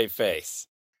a straight face.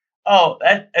 Oh,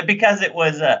 because it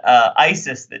was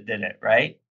ISIS that did it,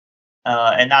 right?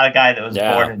 And not a guy that was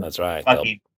born in that's right.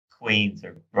 fucking Queens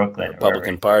or Brooklyn. The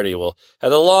Republican Party will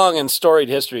have a long and storied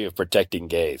history of protecting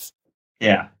gays.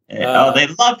 Yeah. They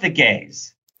love the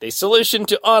gays. The solution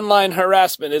to online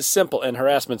harassment is simple, and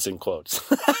harassment's in quotes.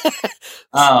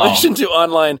 Solution to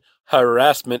online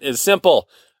harassment is simple.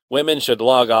 Women should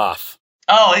log off.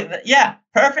 Oh, yeah,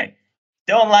 perfect.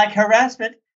 Don't like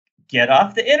harassment? Get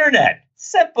off the internet.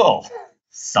 Simple.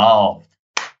 Solved.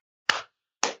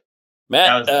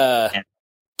 Matt,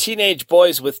 teenage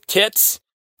boys with tits.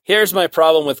 Here's my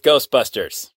problem with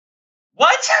Ghostbusters.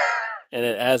 What? And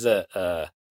it has a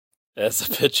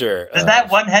picture. Is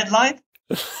that one headline?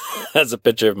 Has a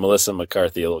picture of Melissa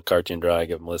McCarthy, a little cartoon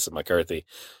drawing of Melissa McCarthy.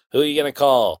 Who are you going to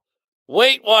call?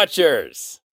 Weight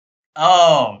Watchers.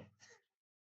 Oh,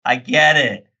 I get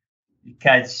it.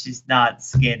 Because she's not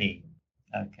skinny.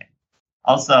 Okay.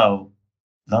 Also,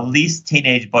 the least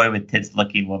teenage boy with tits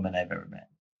looking woman I've ever met.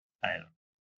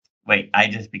 I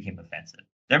just became offensive.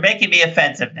 They're making me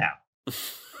offensive now.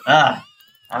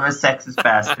 I'm a sexist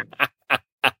bastard.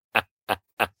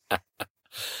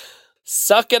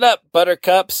 Suck it up,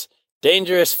 buttercups.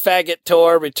 Dangerous Faggot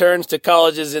Tour returns to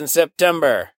colleges in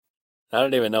September. I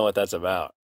don't even know what that's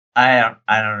about. I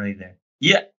don't either.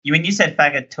 Yeah, when you said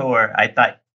faggot tour, I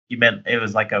thought you meant it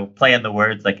was like a play on the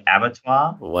words like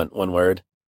abattoir. One word.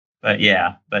 But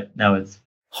no, it's...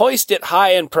 Hoist it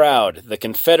high and proud. The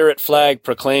Confederate flag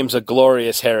proclaims a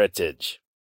glorious heritage.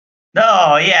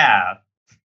 No, yeah.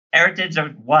 Heritage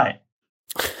of what?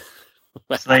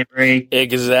 Slavery.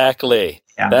 Exactly.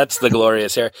 Yeah. That's the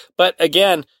glorious heritage. But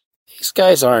again, these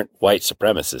guys aren't white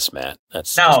supremacists, Matt.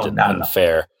 That's just an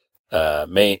unfair,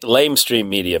 lamestream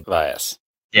media bias.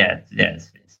 Yes.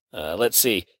 Let's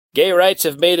see. Gay rights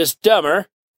have made us dumber.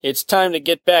 It's time to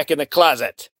get back in the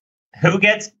closet. Who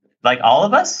gets, like all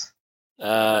of us?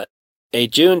 A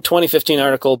June 2015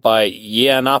 article by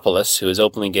Yiannopoulos, who is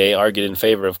openly gay, argued in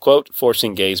favor of, quote,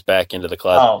 forcing gays back into the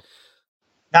closet. Oh,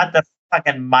 not the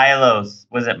fucking Milo's.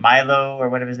 Was it Milo or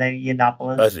whatever his name?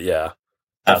 Yiannopoulos? Yeah.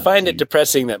 I find it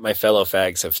depressing that my fellow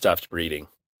fags have stopped breeding.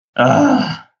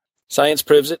 Science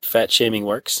proves it. Fat shaming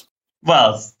works.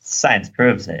 Well, science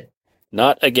proves it.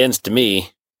 Not against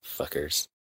me, fuckers.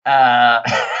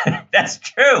 That's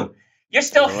true. You're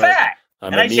still fat.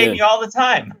 I'm and immune. I shame you all the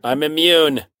time. I'm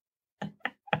immune.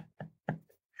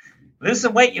 Lose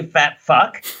some weight, you fat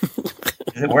fuck.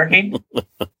 Is it working?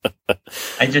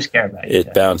 I just care about you.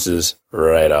 It bounces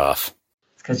right off.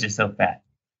 It's because you're so fat.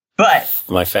 But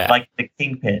my fat, like the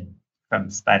Kingpin from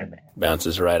Spider-Man,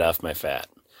 bounces right off my fat.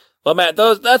 Well, Matt,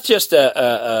 that's just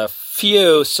a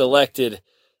few selected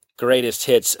greatest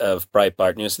hits of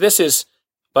Breitbart News. This is,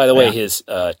 by the way, his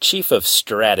chief of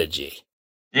strategy.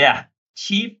 Yeah,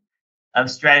 chief of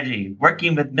strategy,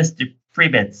 working with Mr.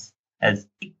 Priebitz as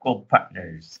equal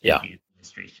partners in the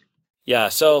administration. Yeah,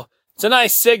 so it's a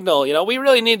nice signal. You know, we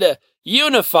really need to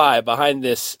unify behind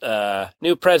this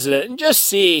new president and just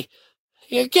see,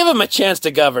 give him a chance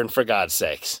to govern, for God's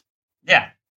sakes. Yeah,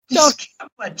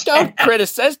 Don't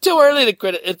criticize. It's too early to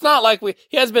criticize. It's not like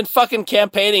he has been fucking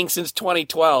campaigning since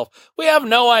 2012. We have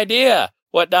no idea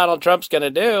what Donald Trump's going to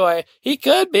do. He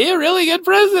could be a really good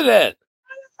president.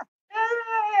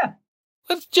 Yeah.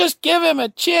 Let's just give him a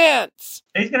chance.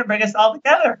 He's going to bring us all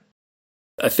together.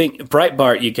 I think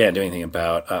Breitbart you can't do anything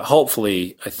about.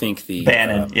 Hopefully, I think the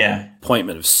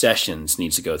appointment of Sessions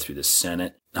needs to go through the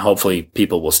Senate. Hopefully,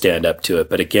 people will stand up to it.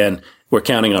 But again, we're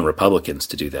counting on Republicans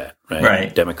to do that, right?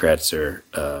 Right. Democrats are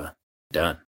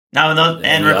done. No,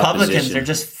 and Republicans, they're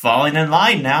just falling in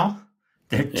line now.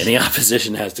 Any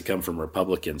opposition has to come from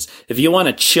Republicans. If you want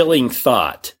a chilling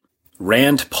thought,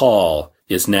 Rand Paul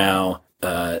is now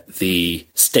the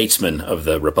statesman of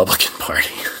the Republican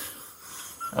Party.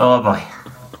 Oh, boy.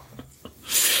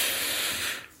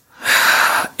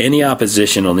 Any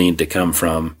opposition will need to come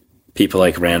from people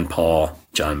like Rand Paul,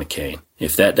 John McCain.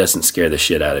 If that doesn't scare the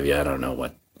shit out of you, I don't know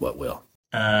what will.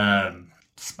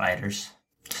 Spiders.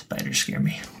 Spiders scare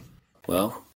me.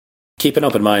 Well, keep an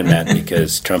open mind, Matt,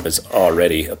 because Trump has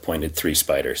already appointed 3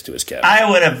 spiders to his cabinet. I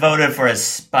would have voted for a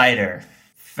spider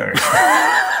first.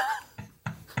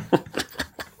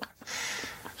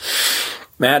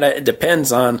 Matt, it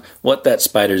depends on what that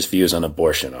spider's views on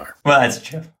abortion are. Well, that's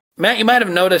true. Matt, you might have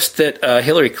noticed that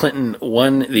Hillary Clinton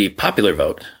won the popular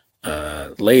vote.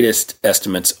 Latest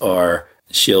estimates are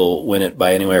she'll win it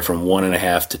by anywhere from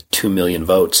 1.5 to 2 million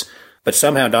votes. But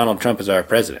somehow Donald Trump is our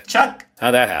president. Chuck.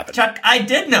 How'd that happen? Chuck, I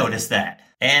did notice that.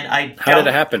 And How did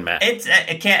it happen, Matt?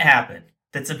 It can't happen.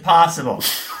 That's impossible.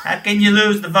 How can you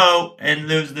lose the vote and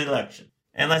lose the election?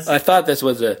 I thought this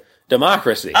was a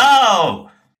democracy. Oh!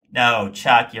 No,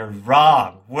 Chuck, you're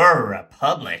wrong. We're a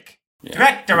republic. Yeah,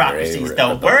 Direct democracies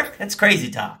don't work. That's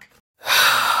crazy talk.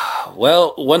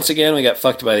 Well, once again, we got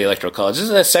fucked by the Electoral College. This is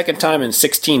the second time in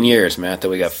 16 years, Matt, that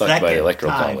we got fucked by the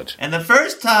Electoral College. And the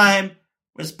first time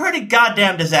was pretty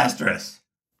goddamn disastrous.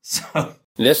 So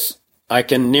this, I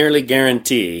can nearly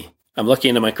guarantee, I'm looking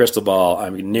into my crystal ball, I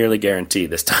can nearly guarantee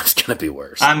this time's going to be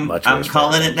worse. I'm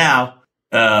calling it now.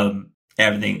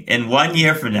 Everything. In 1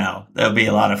 year from now, there'll be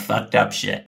a lot of fucked up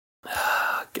shit.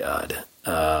 God.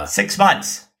 6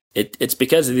 months. It's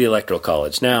because of the Electoral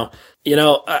College. Now,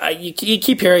 you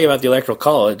keep hearing about the Electoral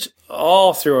College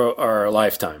all through our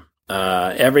lifetime.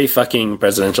 Every fucking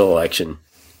presidential election,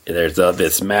 there's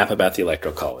this map about the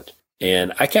Electoral College.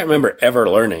 And I can't remember ever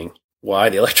learning why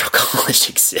the Electoral College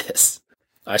exists.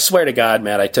 I swear to God,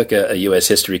 Matt, I took a U.S.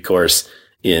 history course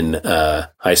in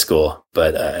high school,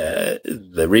 but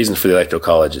the reasons for the Electoral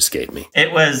College escaped me.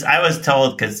 I was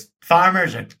told because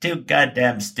farmers are too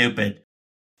goddamn stupid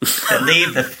to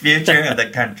leave the future of the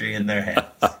country in their hands.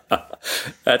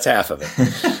 That's half of it.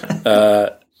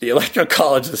 The Electoral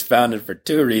College was founded for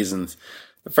 2 reasons.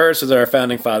 The first was our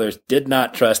founding fathers did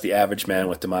not trust the average man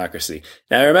with democracy.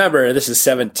 Now remember, this is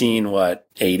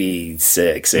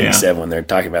 86, 87 when they're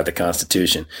talking about the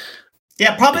Constitution.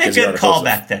 Yeah, probably a good call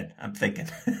back then, I'm thinking.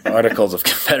 Articles of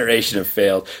Confederation have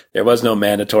failed. There was no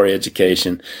mandatory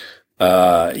education.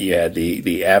 You had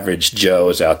the average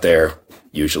Joes out there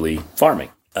usually farming.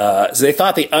 So they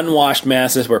thought the unwashed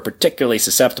masses were particularly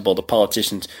susceptible to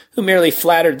politicians who merely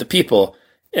flattered the people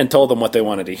and told them what they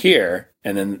wanted to hear.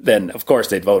 And then of course,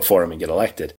 they'd vote for them and get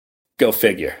elected. Go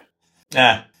figure.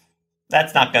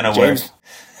 That's not going to work.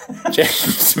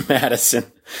 James Madison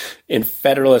in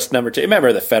Federalist number 2.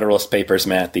 Remember the Federalist Papers,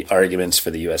 Matt, the arguments for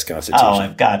the U.S. Constitution? Oh,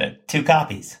 I've got it. 2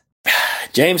 copies.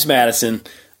 James Madison,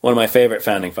 one of my favorite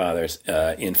founding fathers,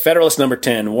 in Federalist number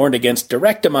 10, warned against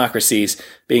direct democracies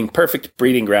being perfect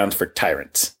breeding grounds for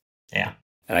tyrants. Yeah.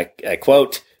 And I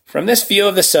quote, "From this view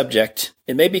of the subject,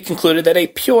 it may be concluded that a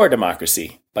pure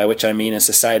democracy, by which I mean a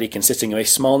society consisting of a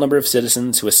small number of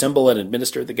citizens who assemble and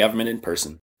administer the government in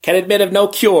person, can admit of no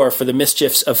cure for the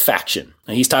mischiefs of faction."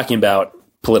 Now, he's talking about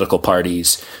political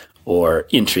parties or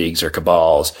intrigues or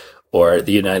cabals or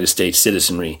the United States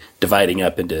citizenry dividing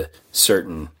up into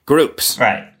certain groups.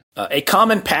 Right. A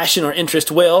common passion or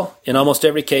interest will, in almost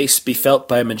every case, be felt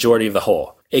by a majority of the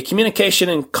whole. A communication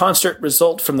and concert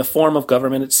result from the form of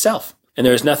government itself, and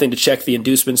there is nothing to check the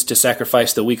inducements to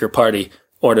sacrifice the weaker party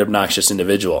or an obnoxious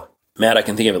individual. Matt, I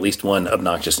can think of at least one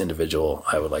obnoxious individual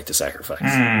I would like to sacrifice.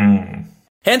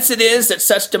 Hence it is that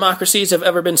such democracies have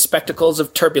ever been spectacles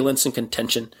of turbulence and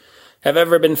contention, have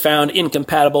ever been found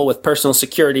incompatible with personal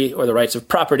security or the rights of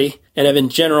property, and have in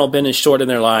general been as short in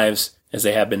their lives as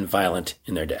they have been violent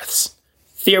in their deaths.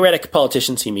 Theoretic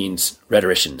politicians, he means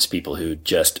rhetoricians, people who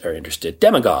just are interested,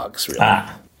 demagogues, really,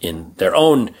 in their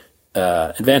own,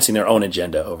 advancing their own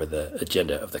agenda over the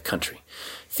agenda of the country.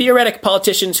 Theoretic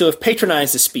politicians who have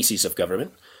patronized this species of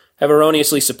government have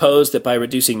erroneously supposed that by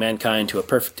reducing mankind to a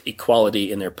perfect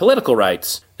equality in their political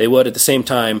rights, they would at the same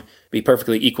time be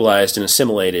perfectly equalized and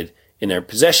assimilated in their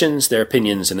possessions, their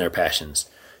opinions, and their passions.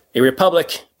 A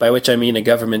republic, by which I mean a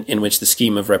government in which the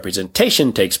scheme of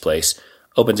representation takes place,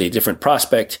 opens a different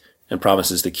prospect and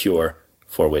promises the cure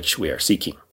for which we are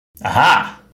seeking.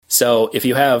 Aha! So if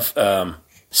you have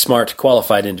smart,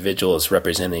 qualified individuals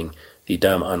representing the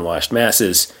dumb, unwashed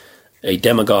masses, a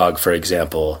demagogue, for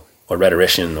example, or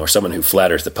rhetorician, or someone who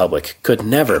flatters the public could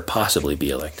never possibly be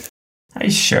elected. Are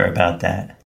you sure about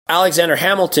that? Alexander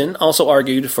Hamilton also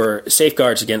argued for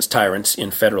safeguards against tyrants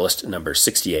in Federalist number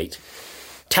 68.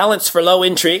 Talents for low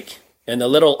intrigue and the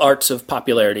little arts of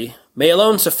popularity may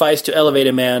alone suffice to elevate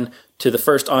a man to the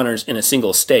first honors in a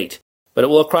single state, but it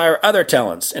will require other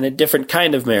talents and a different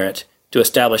kind of merit to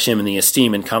establish him in the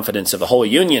esteem and confidence of the whole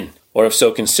Union, or of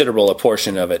so considerable a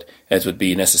portion of it as would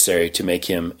be necessary to make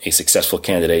him a successful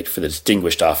candidate for the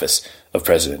distinguished office of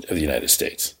President of the United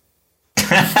States.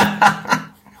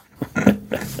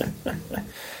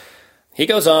 He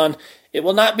goes on, it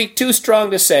will not be too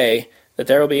strong to say that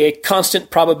there will be a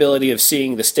constant probability of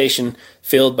seeing the station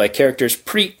filled by characters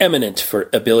preeminent for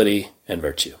ability and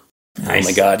virtue. Nice. Oh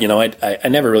my God, I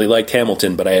never really liked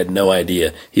Hamilton, but I had no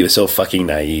idea he was so fucking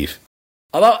naive.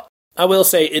 Although, I will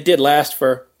say it did last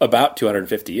for about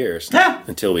 250 years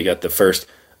until we got the first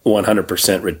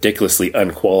 100% ridiculously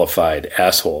unqualified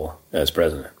asshole as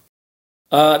president.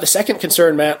 The second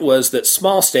concern, Matt, was that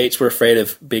small states were afraid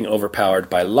of being overpowered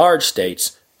by large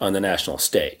states on the national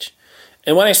stage.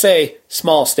 And when I say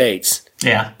small states,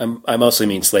 I mostly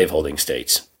mean slaveholding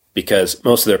states, because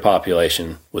most of their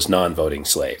population was non-voting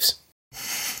slaves.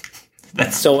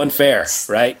 That's so unfair,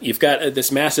 right? You've got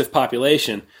this massive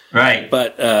population, right?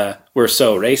 But we're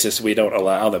so racist we don't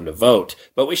allow them to vote.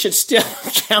 But we should still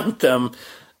count them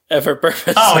for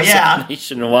purposes of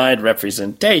nationwide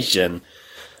representation.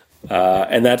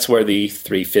 And that's where the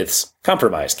 3/5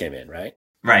 compromise came in, right?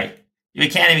 Right. You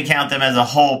can't even count them as a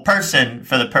whole person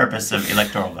for the purpose of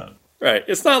electoral vote. Right.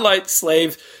 It's not like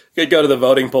slaves could go to the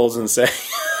voting polls and say,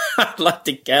 I'd like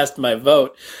to cast my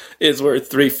vote is worth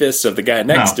 3/5 of the guy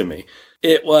next to me.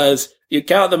 It was, you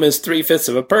count them as 3/5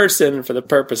 of a person for the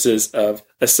purposes of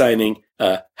assigning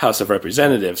House of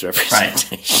Representatives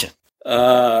representation.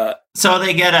 Right. So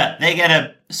they get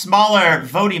a smaller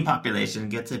voting population,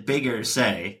 gets a bigger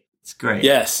say. It's great.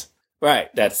 Yes.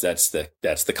 Right. That's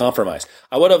the compromise.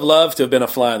 I would have loved to have been a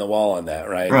fly on the wall on that,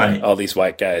 right? Right. All these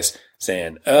white guys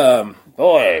saying,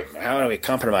 boy, how do we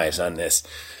compromise on this?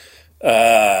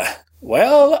 How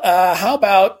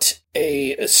about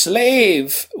a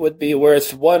slave would be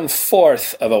worth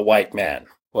 1/4 of a white man?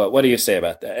 What do you say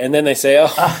about that? And then they say,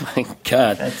 oh my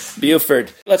God,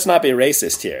 Buford, let's not be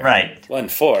racist here. Right.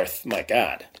 1/4, my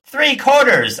God.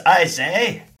 3/4, I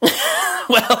say.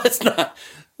 Well,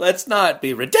 let's not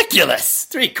be ridiculous.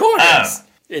 3/4.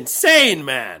 Insane,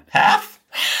 man. Half?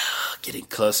 Getting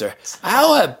closer.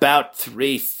 How about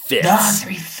 3/5? No,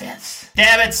 3/5.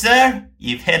 Damn it, sir.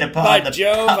 You've hit upon the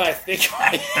Jove, I think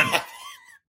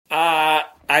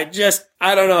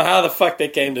I don't know how the fuck they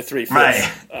came to 3/5.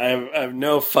 Right. I have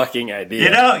no fucking idea.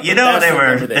 You know they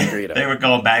were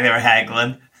going back, they were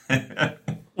haggling.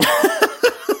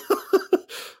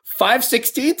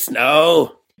 5/16?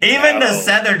 No. Even the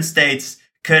southern states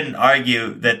couldn't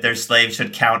argue that their slaves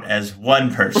should count as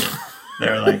one person.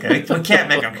 They're like, we can't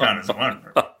make them count as one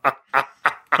person.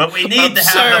 But we need to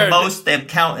have the most them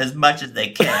count as much as they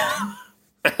can.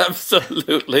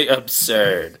 Absolutely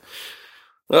absurd.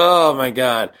 Oh, my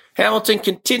God. Hamilton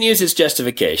continues his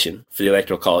justification for the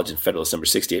Electoral College in Federalist number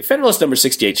 68. Federalist number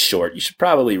 68 is short. You should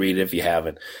probably read it if you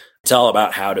haven't. It's all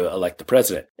about how to elect the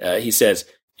president. He says,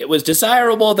 it was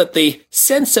desirable that the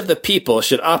sense of the people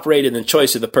should operate in the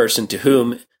choice of the person to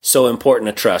whom so important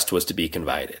a trust was to be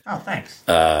confided. Oh, thanks.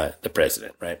 The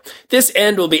president, right? This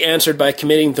end will be answered by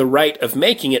committing the right of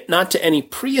making it not to any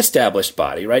pre-established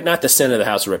body, right? Not the Senate or the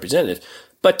House of Representatives,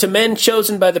 but to men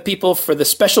chosen by the people for the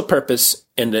special purpose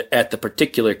and at the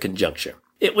particular conjuncture.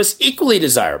 It was equally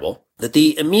desirable that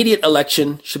the immediate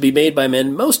election should be made by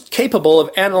men most capable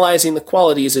of analyzing the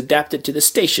qualities adapted to the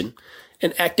station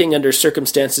and acting under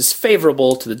circumstances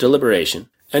favorable to the deliberation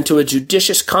and to a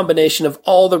judicious combination of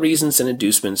all the reasons and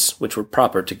inducements which were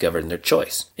proper to govern their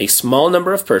choice. A small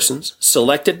number of persons,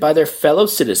 selected by their fellow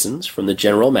citizens from the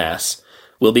general mass,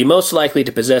 will be most likely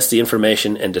to possess the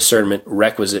information and discernment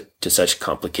requisite to such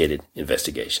complicated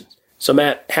investigations. So,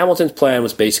 Matt, Hamilton's plan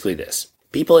was basically this.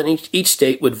 People in each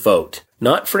state would vote,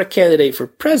 not for a candidate for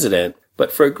president,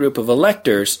 but for a group of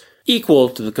electors equal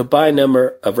to the combined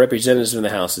number of representatives in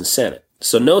the House and Senate.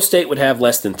 So no state would have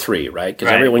less than 3, right? Because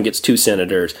Right. everyone gets 2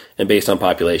 senators, and based on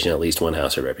population, at least 1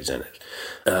 House of Representatives.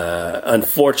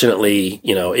 Unfortunately,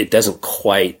 it doesn't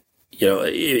quite,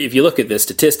 if you look at the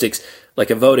statistics, like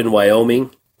a vote in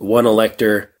Wyoming, 1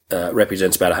 elector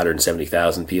represents about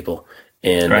 170,000 people.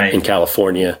 And Right. in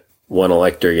California, 1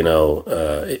 elector,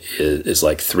 is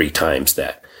like 3 times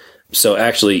that. So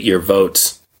actually, your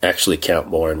votes actually count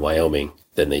more in Wyoming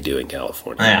than they do in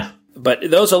California. Yeah.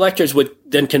 But those electors would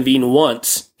then convene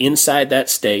once inside that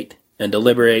state and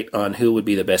deliberate on who would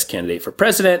be the best candidate for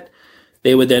president.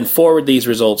 They would then forward these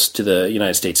results to the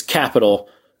United States Capitol,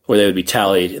 where they would be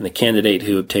tallied, and the candidate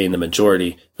who obtained the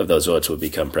majority of those votes would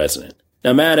become president.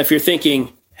 Now, Matt, if you're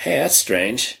thinking, hey, that's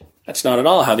strange, that's not at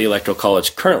all how the Electoral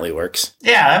College currently works,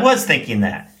 Yeah, I was thinking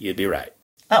that. you'd be right.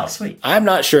 Oh, sweet. I'm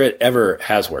not sure it ever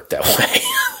has worked that way,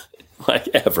 like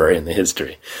ever in the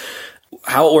history.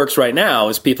 How it works right now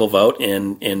is people vote,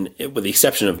 and with the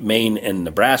exception of Maine and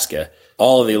Nebraska,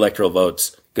 all of the electoral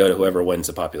votes go to whoever wins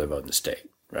the popular vote in the state,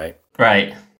 right?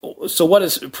 Right. So what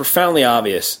is profoundly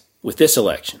obvious with this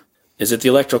election is that the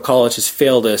Electoral College has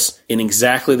failed us in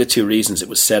exactly the 2 reasons it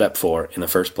was set up for in the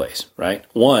first place, right?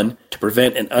 1, to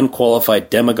prevent an unqualified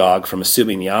demagogue from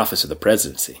assuming the office of the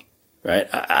presidency, right?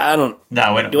 I don't...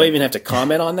 No, we don't. Do I even have to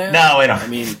comment on that? No, we don't. I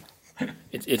mean,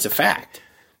 it's a fact.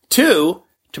 2,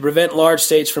 to prevent large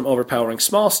states from overpowering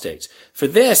small states. For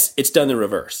this, it's done the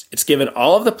reverse. It's given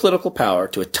all of the political power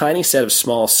to a tiny set of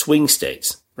small swing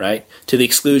states, right? To the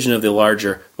exclusion of the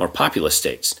larger, more populous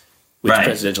states, which Right.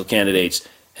 presidential candidates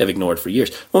have ignored for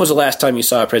years. When was the last time you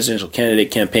saw a presidential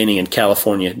candidate campaigning in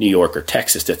California, New York, or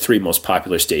Texas, the 3 most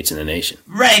populous states in the nation?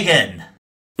 Reagan.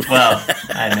 Well,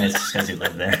 I mean, it's just because he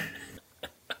lived there.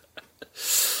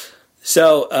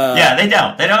 So, Yeah, they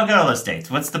don't. They don't go to those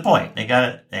states. What's the point? They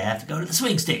have to go to the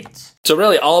swing states. so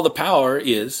really all the power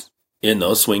is in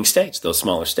those swing states, those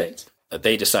smaller states.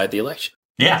 They decide the election.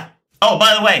 Yeah. Oh,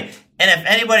 by the way, and if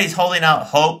anybody's holding out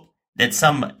hope that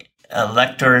some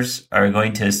electors are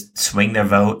going to swing their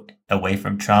vote away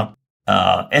from Trump,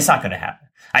 it's not going to happen.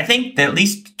 I think that at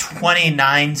least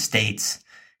 29 states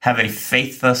have a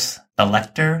faithless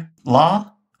elector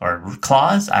law or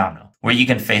clause. I don't know, where you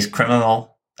can face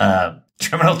criminal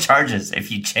charges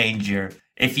if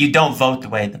you don't vote the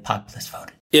way the populace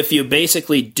voted. If you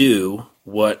basically do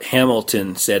what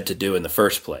Hamilton said to do in the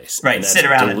first place, Right, and that's sit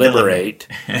around and deliberate,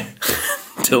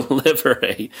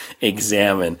 deliberate,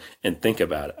 examine, and think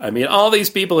about it. I mean, all these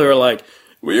people who are like,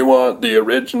 we want the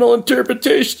original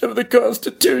interpretation of the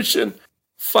Constitution.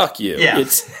 Fuck you. Yeah.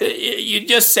 You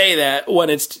just say that when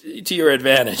it's to your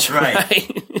advantage, Right.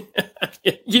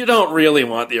 right? You don't really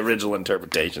want the original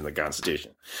interpretation of the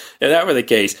Constitution. If that were the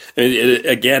case, I mean,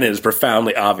 it is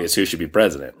profoundly obvious who should be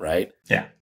president, right? Yeah.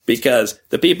 Because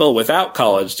the people without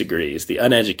college degrees, the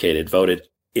uneducated, voted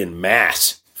en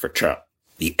masse for Trump.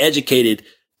 The educated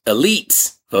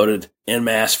elites voted en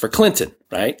masse for Clinton,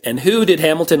 right? And who did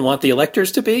Hamilton want the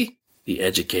electors to be? The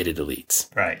educated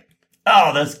elites. Right.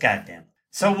 Oh, those goddamn.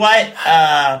 So what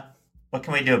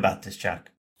can we do about this, Chuck?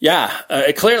 Yeah,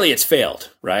 clearly it's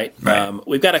failed, right? Right.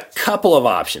 We've got a couple of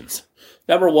options.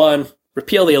 Number 1,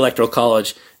 repeal the Electoral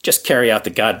College, just carry out the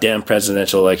goddamn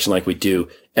presidential election like we do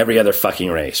every other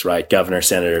fucking race, right? Governor,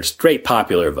 senator, straight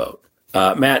popular vote.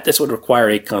 Matt, this would require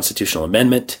a constitutional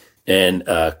amendment, and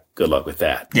good luck with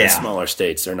that. Yeah. The smaller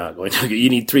states are not going to. You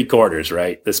need 3/4,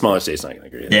 right? The smaller states not going to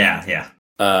agree with that. Yeah.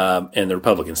 And the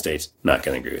Republican states not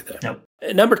going to agree with that. Nope.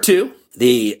 Number 2,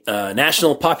 the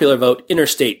National Popular Vote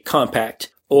Interstate Compact,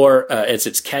 or as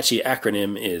its catchy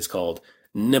acronym is called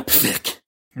NPVIC.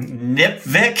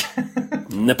 Nipvic?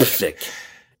 NPVIC.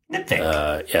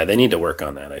 Nipvic. Yeah, they need to work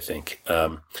on that, I think.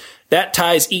 That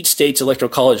ties each state's electoral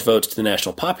college votes to the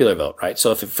national popular vote, right?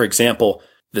 So if, for example,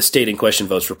 the state in question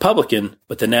votes Republican,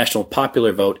 but the national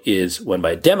popular vote is won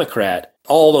by a Democrat,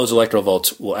 all those electoral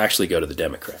votes will actually go to the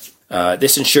Democrat.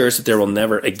 This ensures that there will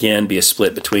never again be a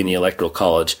split between the electoral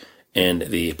college and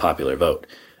the popular vote.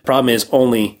 Problem is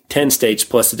only 10 states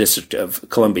plus the District of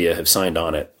Columbia have signed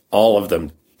on it, all of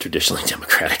them traditionally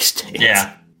Democratic states.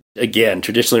 Yeah. Again,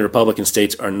 traditionally Republican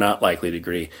states are not likely to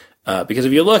agree. Because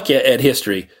if you look at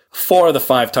history, 4 of the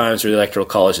 5 times where the Electoral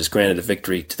College has granted a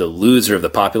victory to the loser of the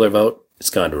popular vote, it's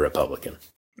gone to a Republican.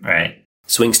 Right.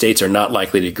 Swing states are not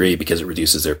likely to agree because it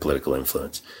reduces their political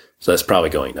influence. So that's probably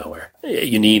going nowhere.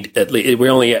 You need at least, we're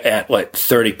only at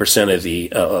 30% of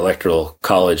the Electoral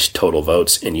College total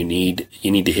votes, and you need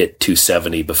to hit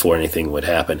 270 before anything would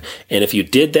happen. And if you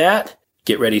did that,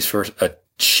 get ready for a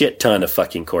shit ton of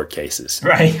fucking court cases.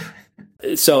 Right.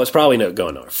 So it's probably not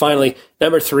going nowhere. Finally,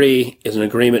 number 3 is an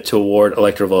agreement to award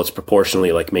electoral votes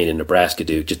proportionally like Maine and Nebraska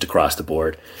do, just across the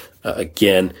board.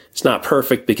 Again, it's not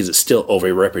perfect because it still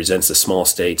overrepresents the small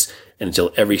states, and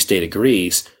until every state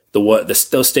agrees,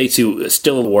 those states who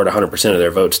still award 100% of their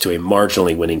votes to a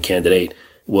marginally winning candidate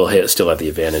will still have the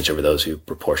advantage over those who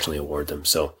proportionally award them.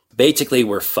 So basically,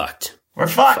 we're fucked. We're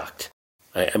fucked.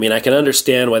 I mean, I can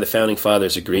understand why the Founding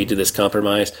Fathers agreed to this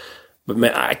compromise, but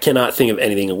man, I cannot think of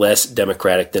anything less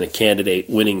democratic than a candidate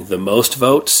winning the most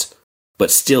votes,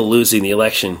 but still losing the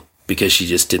election because she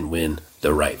just didn't win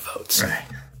the right votes. Right.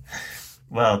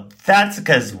 Well, that's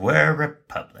because we're a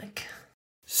republic.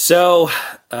 So,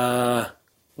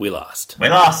 we lost. We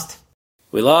lost.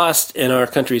 We lost, and our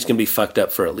country's going to be fucked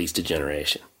up for at least a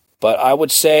generation. But I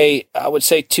would say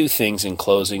 2 things in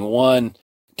closing. One,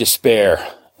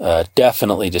 despair.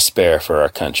 Definitely despair for our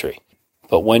country.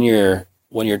 But when you're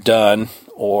done,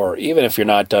 or even if you're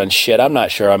not done, shit, I'm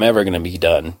not sure I'm ever going to be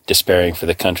done despairing for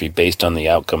the country based on the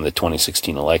outcome of the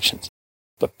 2016 elections.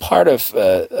 But part of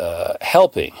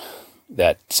helping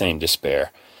that same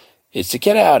despair is to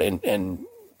get out and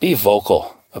be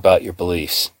vocal about your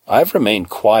beliefs. I've remained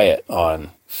quiet on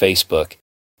Facebook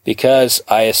because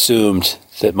I assumed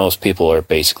that most people are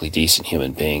basically decent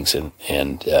human beings,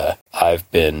 and I've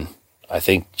been, I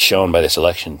think, shown by this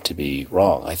election to be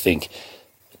wrong. I think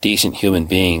decent human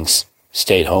beings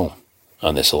stayed home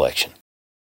on this election.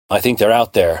 I think they're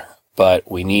out there, but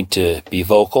we need to be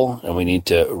vocal, and we need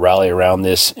to rally around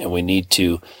this, and we need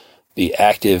to be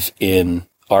active in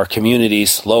our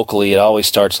communities locally. It always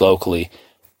starts locally,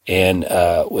 and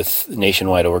with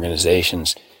nationwide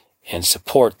organizations, and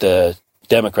support the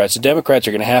Democrats. The Democrats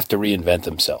are going to have to reinvent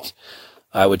themselves.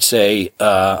 I would say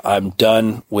I'm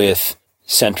done with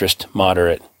centrist,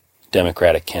 moderate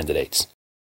Democratic candidates.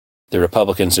 The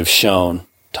Republicans have shown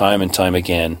time and time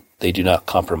again they do not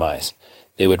compromise.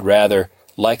 They would rather,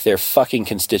 like their fucking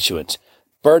constituents,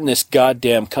 burn this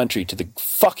goddamn country to the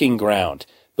fucking ground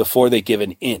before they give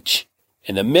an inch.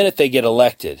 And the minute they get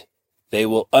elected, they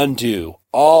will undo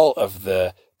all of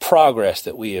the progress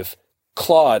that we have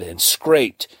clawed and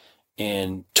scraped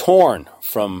and torn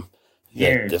from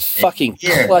the fucking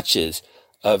clutches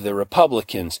of the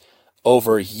Republicans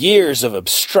over years of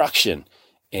obstruction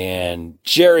and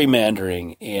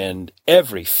gerrymandering and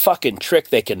every fucking trick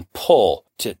they can pull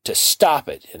to stop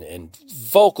it, and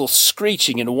vocal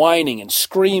screeching and whining and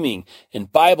screaming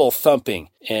and Bible thumping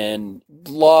and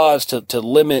laws to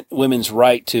limit women's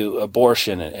right to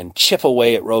abortion and chip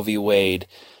away at Roe v. Wade,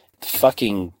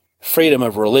 fucking freedom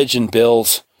of religion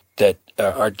bills that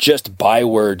are just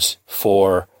bywords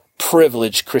for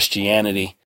privileged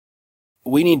Christianity.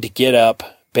 We need to get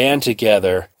up, band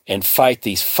together, and fight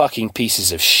these fucking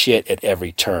pieces of shit at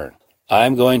every turn.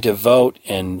 I'm going to vote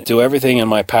and do everything in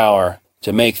my power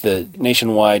to make the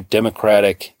nationwide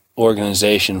Democratic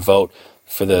organization vote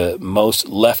for the most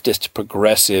leftist,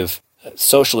 progressive,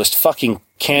 socialist fucking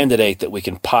candidate that we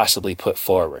can possibly put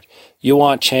forward. You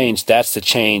want change? That's the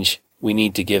change we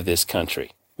need to give this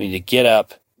country. We need to get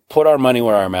up, put our money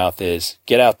where our mouth is,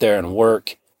 get out there and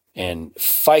work, and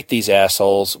fight these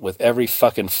assholes with every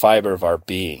fucking fiber of our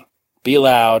being. Be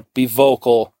loud, be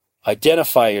vocal,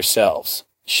 identify yourselves.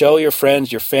 Show your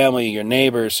friends, your family, your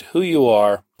neighbors who you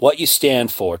are, what you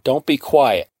stand for. Don't be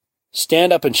quiet.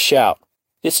 Stand up and shout.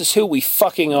 This is who we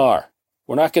fucking are.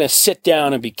 We're not going to sit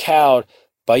down and be cowed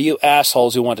by you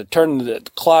assholes who want to turn the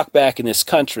clock back in this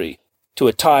country to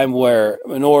a time where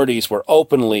minorities were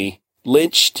openly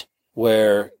lynched,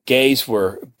 where gays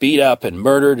were beat up and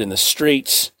murdered in the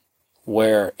streets,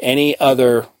 where any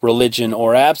other religion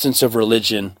or absence of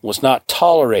religion was not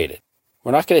tolerated.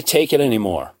 We're not going to take it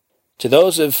anymore. To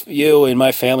those of you in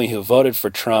my family who voted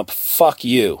for Trump, fuck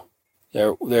you.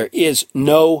 There is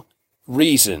no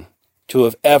reason to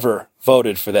have ever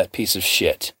voted for that piece of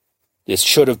shit. This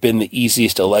should have been the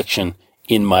easiest election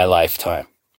in my lifetime.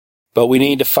 But we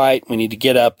need to fight. We need to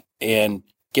get up and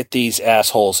get these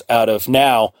assholes out of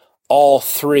now all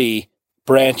 3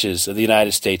 branches of the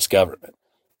United States government.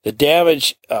 The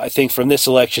damage, I think, from this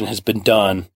election has been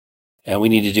done, and we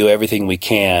need to do everything we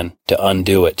can to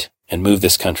undo it and move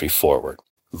this country forward.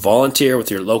 Volunteer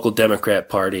with your local Democrat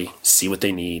Party, see what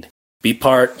they need. Be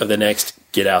part of the next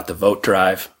Get Out the Vote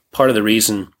drive. Part of the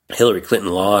reason Hillary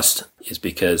Clinton lost is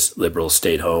because liberals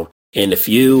stayed home. And if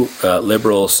you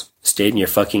liberals stayed in your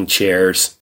fucking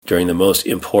chairs during the most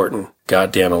important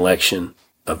goddamn election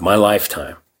of my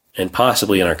lifetime, and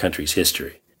possibly in our country's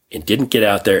history, and didn't get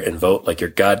out there and vote like your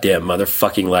goddamn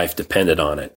motherfucking life depended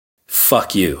on it,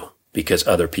 fuck you, because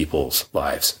other people's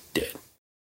lives did.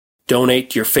 Donate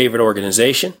to your favorite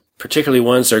organization, particularly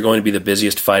ones that are going to be the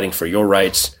busiest fighting for your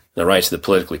rights the rights of the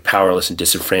politically powerless and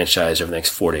disenfranchised over the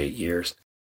next 4 to 8 years.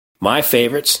 My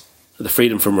favorites are the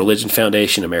Freedom from Religion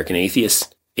Foundation, American Atheists,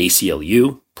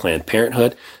 ACLU, Planned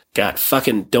Parenthood. God,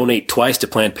 fucking donate twice to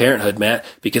Planned Parenthood, Matt,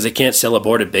 because they can't sell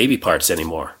aborted baby parts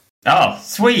anymore. Oh,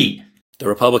 sweet. The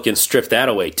Republicans stripped that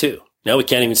away, too. Now we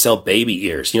can't even sell baby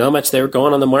ears. You know how much they were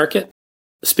going on the market?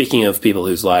 Speaking of people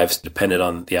whose lives depended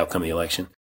on the outcome of the election,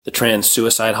 the Trans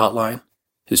Suicide Hotline,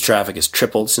 whose traffic has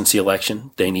tripled since the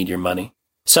election. They need your money.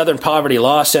 Southern Poverty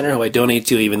Law Center, who I donate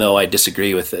to, even though I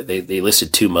disagree with it. They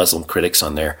listed 2 Muslim critics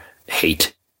on their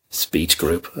hate speech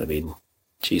group. I mean,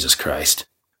 Jesus Christ.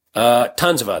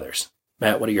 Tons of others.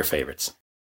 Matt, what are your favorites?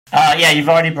 Yeah, you've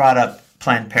already brought up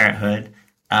Planned Parenthood.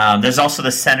 There's also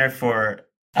the Center for...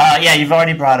 you've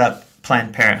already brought up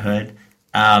Planned Parenthood.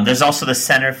 There's also the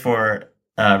Center for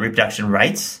Reproduction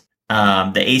Rights, the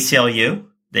ACLU,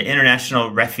 the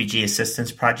International Refugee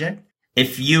Assistance Project.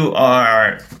 If you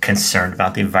are concerned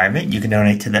about the environment, you can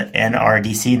donate to the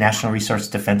NRDC, National Resource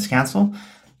Defense Council.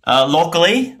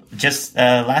 Locally, just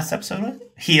last episode,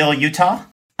 Heal Utah.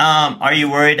 Are you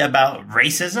worried about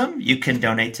racism? You can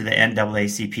donate to the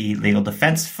NAACP Legal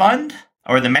Defense Fund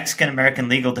or the Mexican American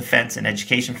Legal Defense and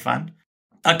Education Fund.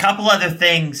 A couple other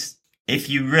things, if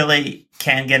you really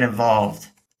can get involved,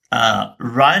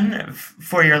 run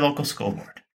for your local school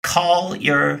board. Call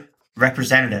your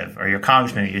representative or your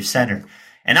congressman or your senator,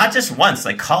 and not just once.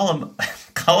 Like call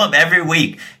them every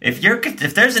week. If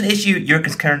there's an issue you're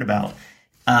concerned about,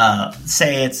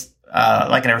 say it's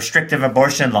like a restrictive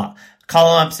abortion law.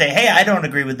 Call them up, say, hey, I don't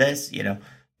agree with this,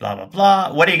 blah, blah,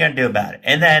 blah. What are you going to do about it?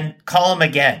 And then call them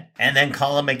again, and then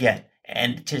call them again,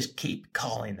 and just keep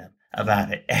calling them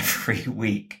about it every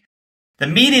week. The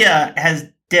media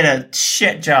did a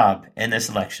shit job in this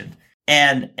election.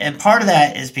 And part of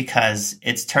that is because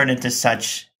it's turned into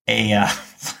such a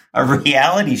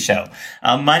reality show,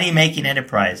 a money-making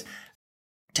enterprise.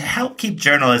 To help keep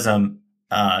journalism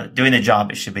doing the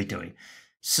job it should be doing,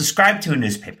 subscribe to a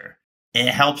newspaper. It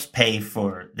helps pay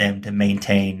for them to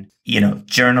maintain,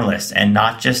 journalists and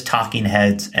not just talking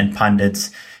heads and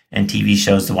pundits and TV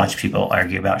shows to watch people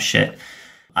argue about shit.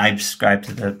 I subscribed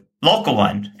to the local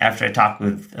one after I talked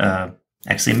with,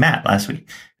 actually Matt last week.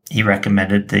 He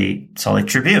recommended the Salt Lake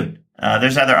Tribune.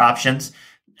 There's other options,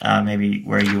 maybe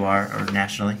where you are or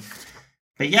nationally.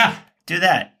 But yeah, do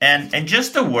that. And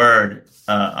just a word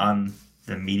on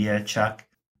the media, Chuck.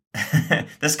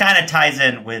 This kind of ties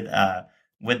in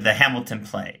with the Hamilton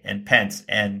play and Pence.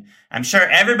 And I'm sure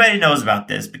everybody knows about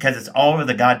this because it's all over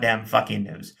the goddamn fucking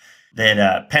news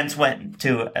that Pence went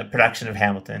to a production of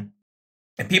Hamilton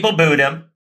and people booed him,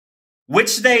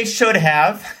 which they should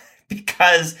have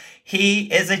because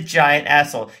he is a giant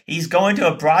asshole. He's going to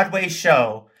a Broadway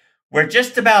show where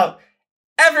just about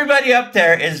everybody up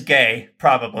there is gay,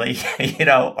 probably,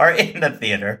 or in the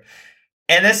theater.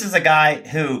 And this is a guy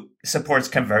who supports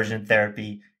conversion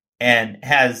therapy and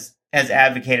has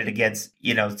advocated against,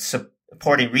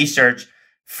 supporting research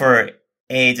for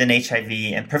AIDS and HIV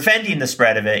and preventing the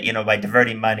spread of it, by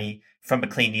diverting money from a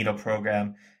Clean Needle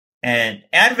program and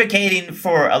advocating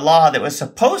for a law that was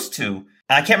supposed to,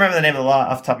 I can't remember the name of the law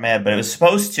off the top of my head, but it was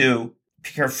supposed to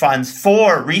procure funds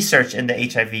for research into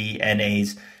HIV and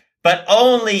AIDS, but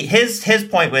only his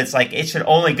point was like, it should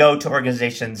only go to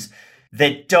organizations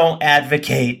that don't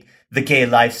advocate the gay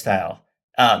lifestyle.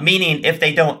 Meaning if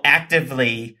they don't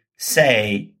actively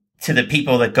say to the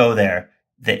people that go there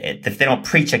that if they don't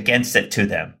preach against it to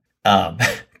them,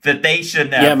 that they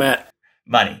shouldn't have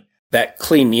money. That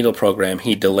Clean Needle program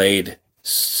he delayed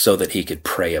so that he could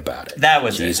pray about it. That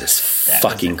was Jesus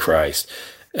fucking Christ.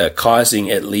 Causing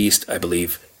at least, I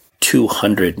believe,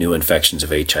 200 new infections of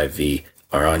HIV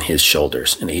are on his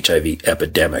shoulders, an HIV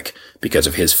epidemic because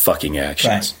of his fucking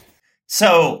actions. Right.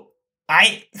 So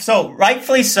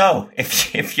rightfully so,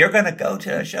 if you're going to go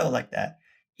to a show like that,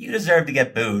 you deserve to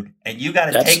get booed, and you got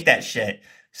to take that shit.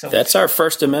 So that's our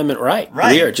First Amendment right.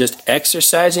 We are just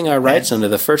exercising our rights under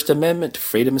the First Amendment to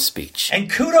freedom of speech. And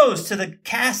kudos to the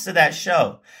cast of that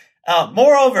show.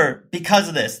 Moreover, because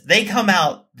of this, they come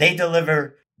out, they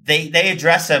deliver, they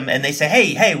address him, and they say,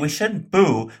 hey, we shouldn't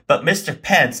boo, but Mr.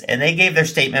 Pence, and they gave their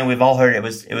statement. We've all heard it.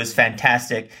 It was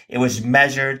fantastic. It was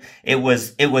measured. It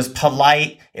was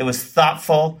polite. It was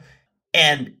thoughtful,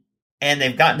 and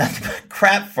they've got nothing but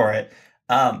crap for it.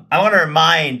 I want to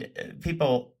remind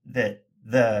people that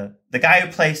the guy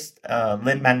who placed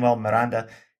Lin-Manuel Miranda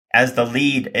as the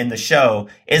lead in the show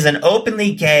is an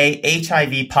openly gay,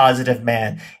 HIV positive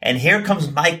man. And here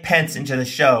comes Mike Pence into the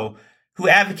show, who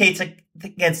advocates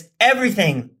against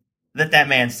everything that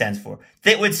man stands for.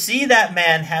 That would see that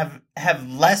man have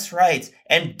less rights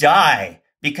and die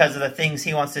because of the things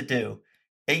he wants to do.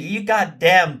 You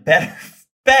goddamn better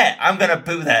bet I'm going to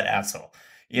boo that asshole,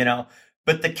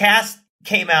 But the cast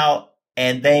came out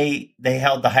and they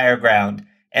held the higher ground.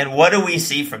 And what do we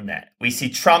see from that? We see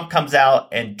Trump comes out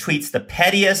and tweets the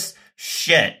pettiest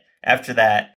shit after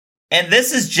that. And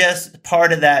this is just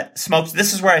part of that smoke.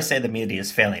 This is where I say the media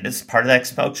is failing. This is part of that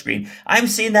smoke screen. I'm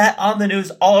seeing that on the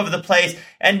news all over the place.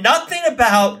 And nothing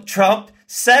about Trump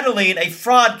settling a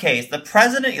fraud case. The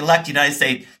president-elect United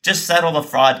States just settled a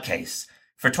fraud case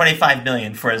for $25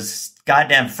 million for his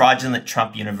goddamn fraudulent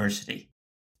Trump University.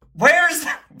 What are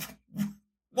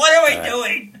we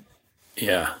doing?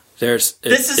 Yeah. This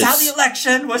is how the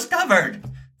election was covered.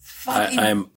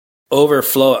 I'm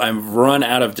run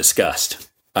out of disgust.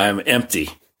 I'm empty.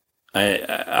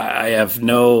 I have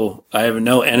no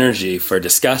energy for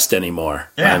disgust anymore.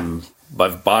 Yeah.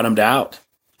 I've bottomed out.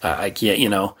 I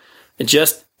can't,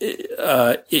 just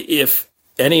if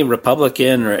any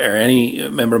Republican or any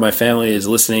member of my family is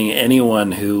listening,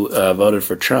 anyone who voted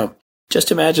for Trump,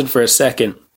 just imagine for a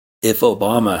second if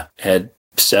Obama had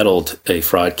settled a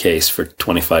fraud case for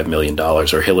 $25 million or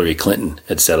Hillary Clinton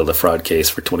had settled a fraud case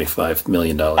for $25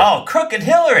 million. Oh, crooked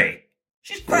Hillary.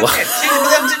 She's crooked. She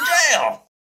lives in jail.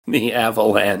 The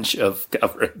avalanche of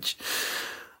coverage.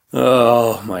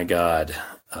 Oh, my God.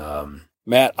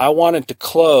 Matt, I wanted to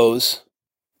close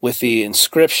with the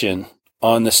inscription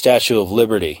on the Statue of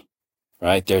Liberty,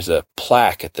 right? There's a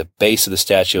plaque at the base of the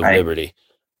Statue of Liberty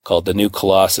called The New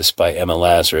Colossus by Emma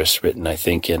Lazarus, written, I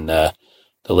think, in the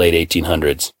late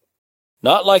 1800s.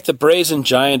 Not like the brazen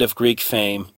giant of Greek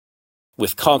fame,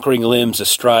 with conquering limbs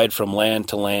astride from land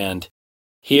to land,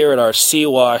 here at our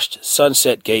sea-washed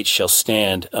sunset gate shall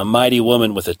stand a mighty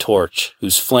woman with a torch,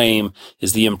 whose flame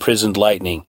is the imprisoned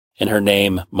lightning, and her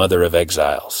name Mother of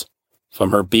Exiles.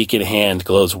 From her beacon hand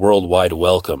glows worldwide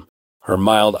welcome, her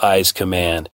mild eyes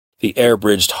command the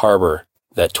air-bridged harbor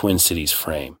that twin cities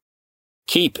frame.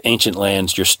 Keep, ancient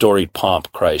lands, your storied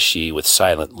pomp, cries she with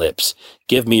silent lips.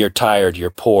 Give me your tired,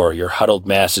 your poor, your huddled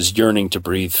masses yearning to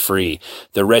breathe free,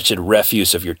 the wretched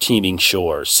refuse of your teeming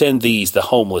shores. Send these, the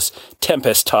homeless,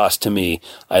 tempest-tossed to me.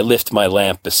 I lift my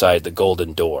lamp beside the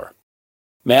golden door.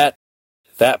 Matt,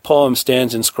 that poem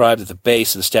stands inscribed at the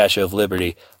base of the Statue of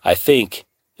Liberty. I think,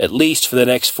 at least for the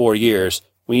next 4 years,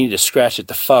 we need to scratch it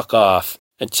the fuck off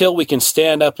until we can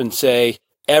stand up and say,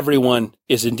 everyone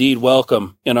is indeed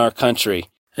welcome in our country.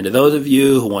 And to those of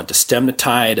you who want to stem the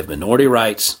tide of minority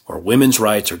rights, or women's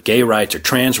rights, or gay rights, or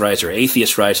trans rights, or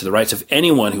atheist rights, or the rights of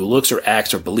anyone who looks or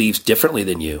acts or believes differently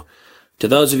than you, to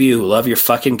those of you who love your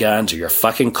fucking guns, or your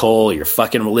fucking coal, or your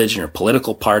fucking religion, or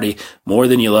political party more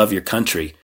than you love your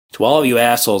country, to all of you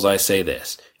assholes I say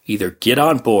this, either get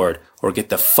on board or get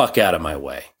the fuck out of my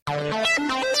way.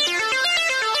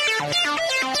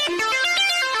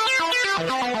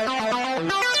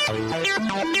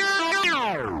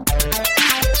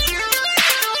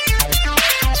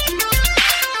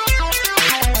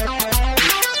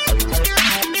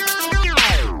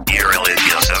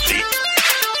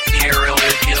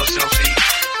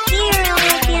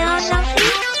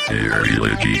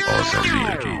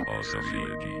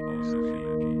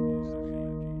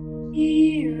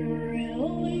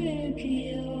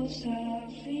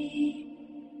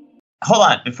 Hold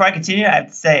on. Before I continue, I have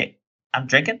to say I'm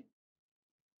drinking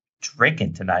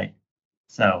tonight.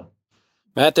 So,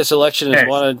 Matt, this election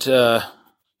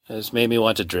has made me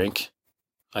want to drink.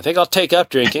 I think I'll take up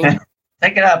drinking.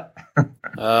 Take it up.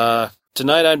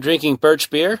 Tonight I'm drinking birch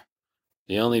beer,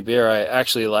 the only beer I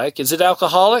actually like. Is it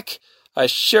alcoholic? I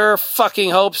sure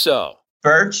fucking hope so.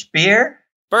 Birch beer?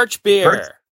 Birch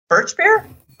beer. Birch beer?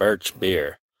 Birch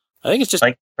beer. I think it's just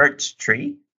like birch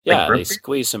tree? Yeah, like they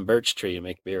squeeze some birch tree and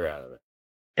make beer out of it.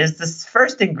 Is the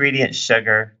first ingredient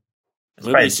sugar?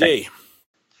 Let me see.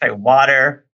 Like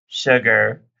water,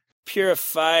 sugar.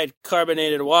 Purified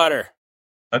carbonated water.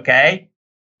 Okay.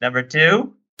 Number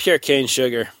 2? Pure cane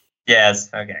sugar. Yes,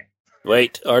 okay.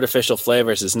 Wait, artificial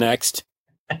flavors is next.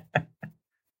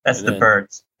 That's the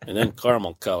birds. And then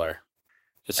caramel color.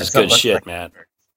 This is good shit, Matt.